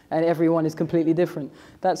them, and everyone is completely different.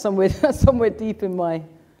 That's somewhere deep in my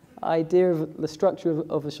idea of the structure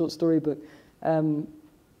of a short story book.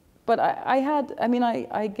 But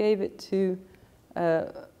I gave it to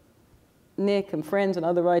Nick and friends and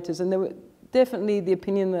other writers, and there were definitely the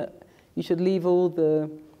opinion that you should leave all the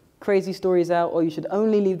crazy stories out, or you should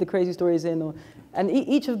only leave the crazy stories in, and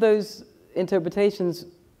each of those interpretations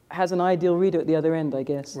has an ideal reader at the other end, I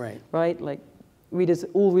guess. Right? Like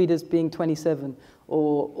all readers being 27,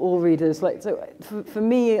 or all readers, like, so for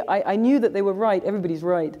me, I knew that they were right, everybody's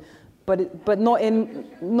right, but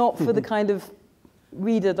not for the kind of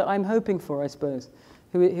reader that I'm hoping for, I suppose,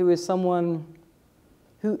 who is someone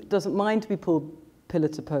who doesn't mind to be pulled pillar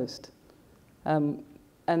to post.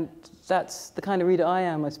 And that's the kind of reader I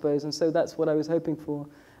am, I suppose, and so that's what I was hoping for.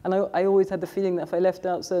 And I always had the feeling that if I left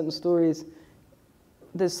out certain stories,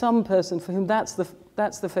 there's some person for whom that's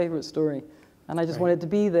the favorite story. And I just wanted to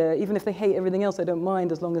be there. Even if they hate everything else, I don't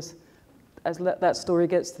mind, as long as that story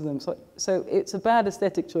gets to them. So it's a bad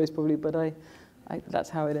aesthetic choice, probably, but that's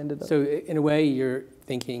how it ended up. So in a way, you're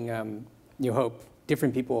thinking, you hope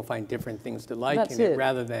different people will find different things to like in it,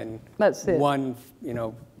 rather than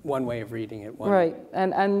one way of reading it. Right,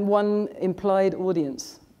 and one implied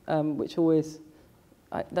audience, which always,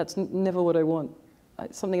 that's never what I want.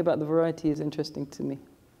 Something about the variety is interesting to me.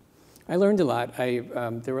 I learned a lot.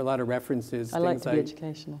 There were a lot of references. I like to be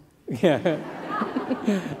educational. Yeah,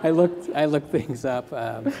 I looked things up.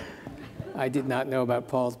 I did not know about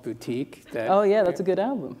Paul's Boutique. Oh yeah, that's a good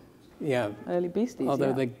album. Yeah, Early Beasties.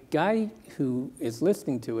 Although the guy who is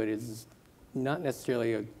listening to it is not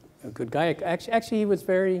necessarily a good guy. Actually, he was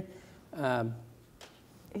very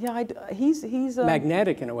he's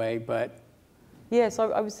magnetic in a way, but yes,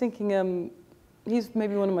 I was thinking he's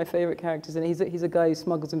maybe one of my favorite characters, and he's a guy who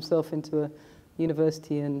smuggles himself into a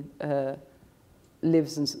university and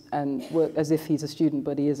lives and works as if he's a student,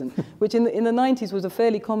 but he isn't. Which in the 90s was a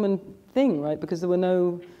fairly common thing, right? Because there were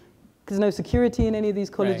no security in any of these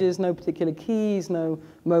colleges, no particular keys, no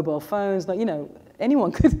mobile phones,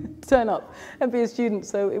 anyone could turn up and be a student.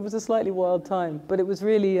 So it was a slightly wild time, but it was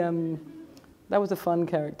really, that was a fun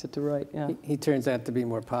character to write, yeah. He turns out to be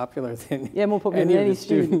more popular than more popular than any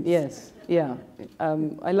student, yes, yeah.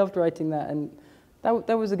 I loved writing that, and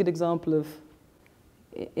that was a good example of,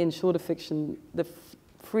 in shorter fiction, the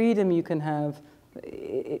freedom you can have.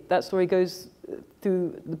 That story goes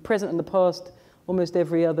through the present and the past almost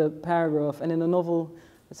every other paragraph, and in a novel,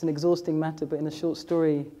 it's an exhausting matter, but in a short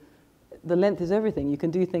story, the length is everything. You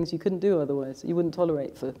can do things you couldn't do otherwise. You wouldn't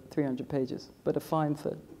tolerate for 300 pages, but a fine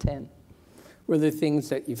for 10. Were there things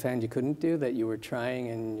that you found you couldn't do, that you were trying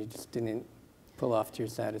and you just didn't pull off to your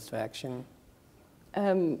satisfaction?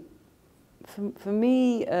 For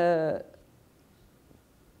me,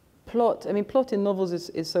 plot in novels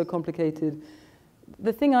is so complicated.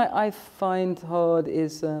 The thing I find hard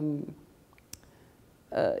is the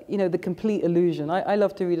complete illusion. I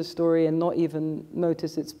love to read a story and not even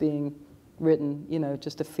notice it's being written,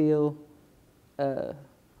 just to feel the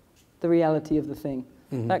reality of the thing.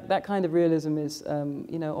 Mm-hmm. That kind of realism is,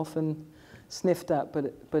 often sniffed at,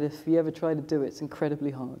 but if you ever try to do it, it's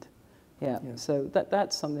incredibly hard. Yeah. So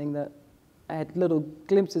that's something that I had little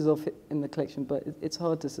glimpses of in the collection, but it's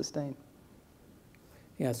hard to sustain.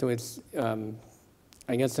 Yeah, so it's,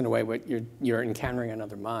 I guess in a way, what you're encountering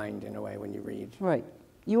another mind in a way when you read. Right.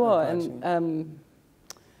 You are, and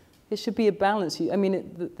it should be a balance.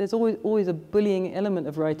 There's always a bullying element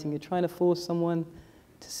of writing. You're trying to force someone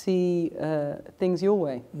to see things your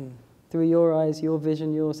way, through your eyes, your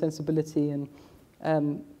vision, your sensibility. And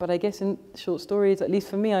but I guess in short stories, at least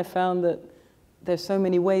for me, I found that there's so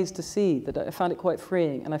many ways to see that I found it quite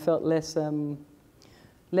freeing, and I felt less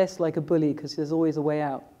like a bully, because there's always a way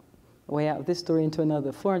out of this story into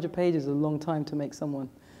another. 400 pages is a long time to make someone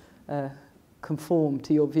conform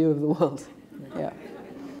to your view of the world. Yeah.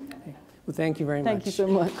 Well, thank you very much. Thank you so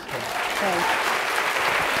much. Thanks.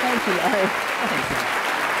 Thank you, Larry. Thank you.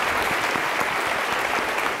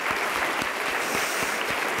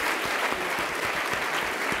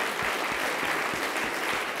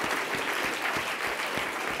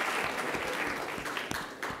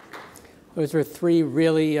 Those were 3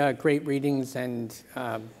 really great readings and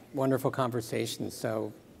wonderful conversations.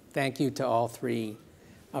 So thank you to all 3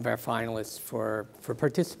 of our finalists for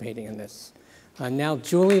participating in this. Now,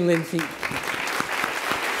 Julie Lindsay.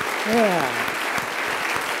 Yeah.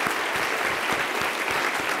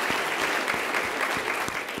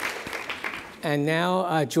 And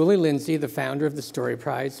now, Julie Lindsay, the founder of the Story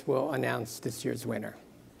Prize, will announce this year's winner.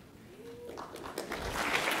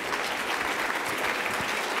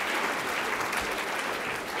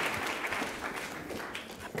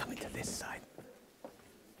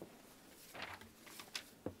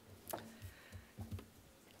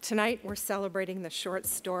 Tonight, we're celebrating the short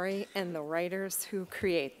story and the writers who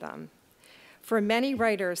create them. For many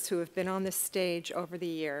writers who have been on this stage over the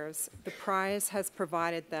years, the prize has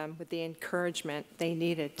provided them with the encouragement they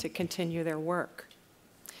needed to continue their work.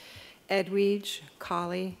 Edwidge,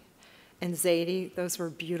 Kali, and Zadie, those were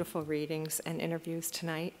beautiful readings and interviews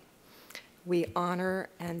tonight. We honor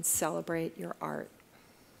and celebrate your art.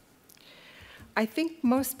 I think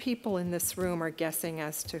most people in this room are guessing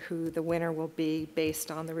as to who the winner will be based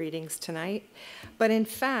on the readings tonight. But in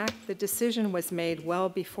fact, the decision was made well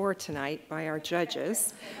before tonight by our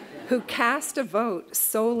judges, who cast a vote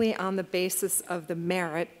solely on the basis of the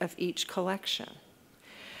merit of each collection.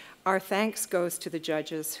 Our thanks goes to the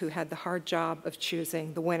judges who had the hard job of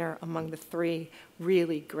choosing the winner among the 3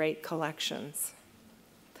 really great collections.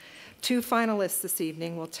 2 finalists this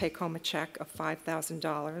evening will take home a check of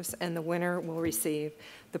 $5,000, and the winner will receive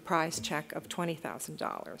the prize check of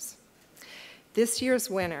 $20,000. This year's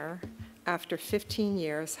winner, after 15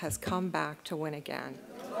 years, has come back to win again.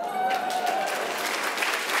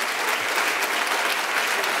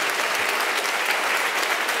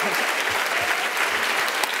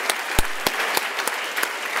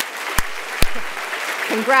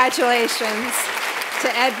 Congratulations to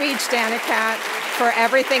Edwidge Danticat for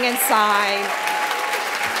everything inside.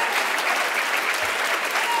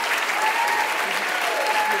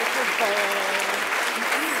 Beautiful bowl.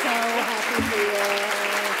 So happy for you.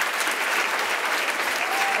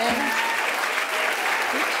 And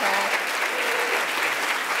good check.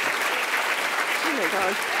 Oh my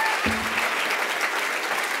God.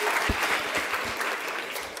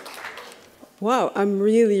 Wow, I'm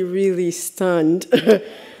really, really stunned.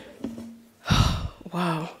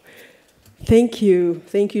 Wow. Thank you,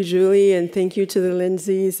 Julie, and thank you to the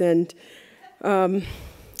Lindsays. And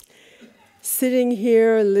sitting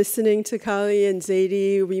here listening to Kali and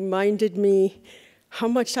Zadie reminded me how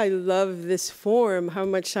much I love this form, how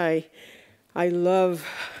much I love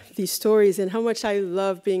these stories, and how much I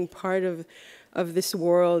love being part of this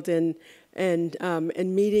world and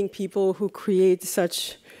meeting people who create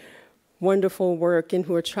such wonderful work and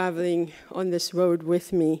who are traveling on this road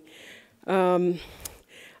with me.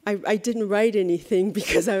 I didn't write anything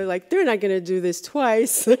because I was like, they're not going to do this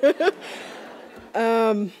twice.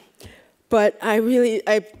 But I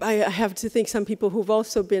have to thank some people who've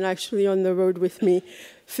also been actually on the road with me.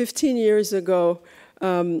 15 years ago,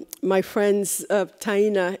 my friends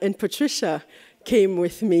Taina and Patricia came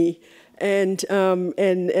with me. And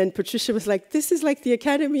Patricia was like, this is like the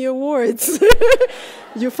Academy Awards.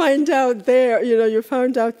 You found out there,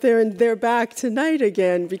 and they're back tonight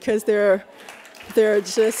again because they're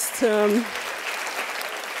just,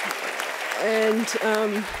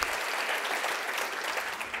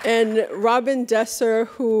 and Robin Desser,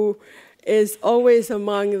 who is always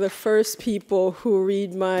among the first people who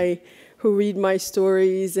read my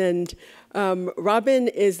stories, and Robin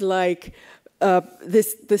is like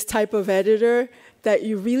this type of editor that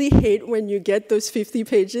you really hate when you get those 50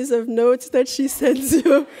 pages of notes that she sends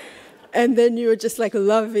you, and then you're just like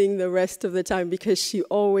loving the rest of the time because she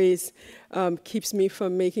always keeps me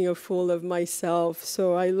from making a fool of myself.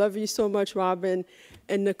 So I love you so much, Robin,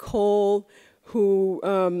 and Nicole, who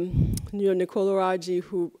Nicole Oraji,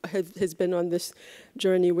 who has been on this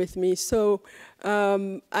journey with me. So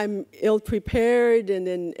I'm ill-prepared and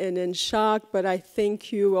in shock, but I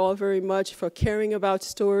thank you all very much for caring about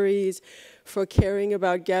stories, for caring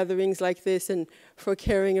about gatherings like this, and for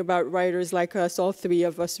caring about writers like us, all 3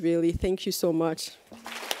 of us, really. Thank you so much.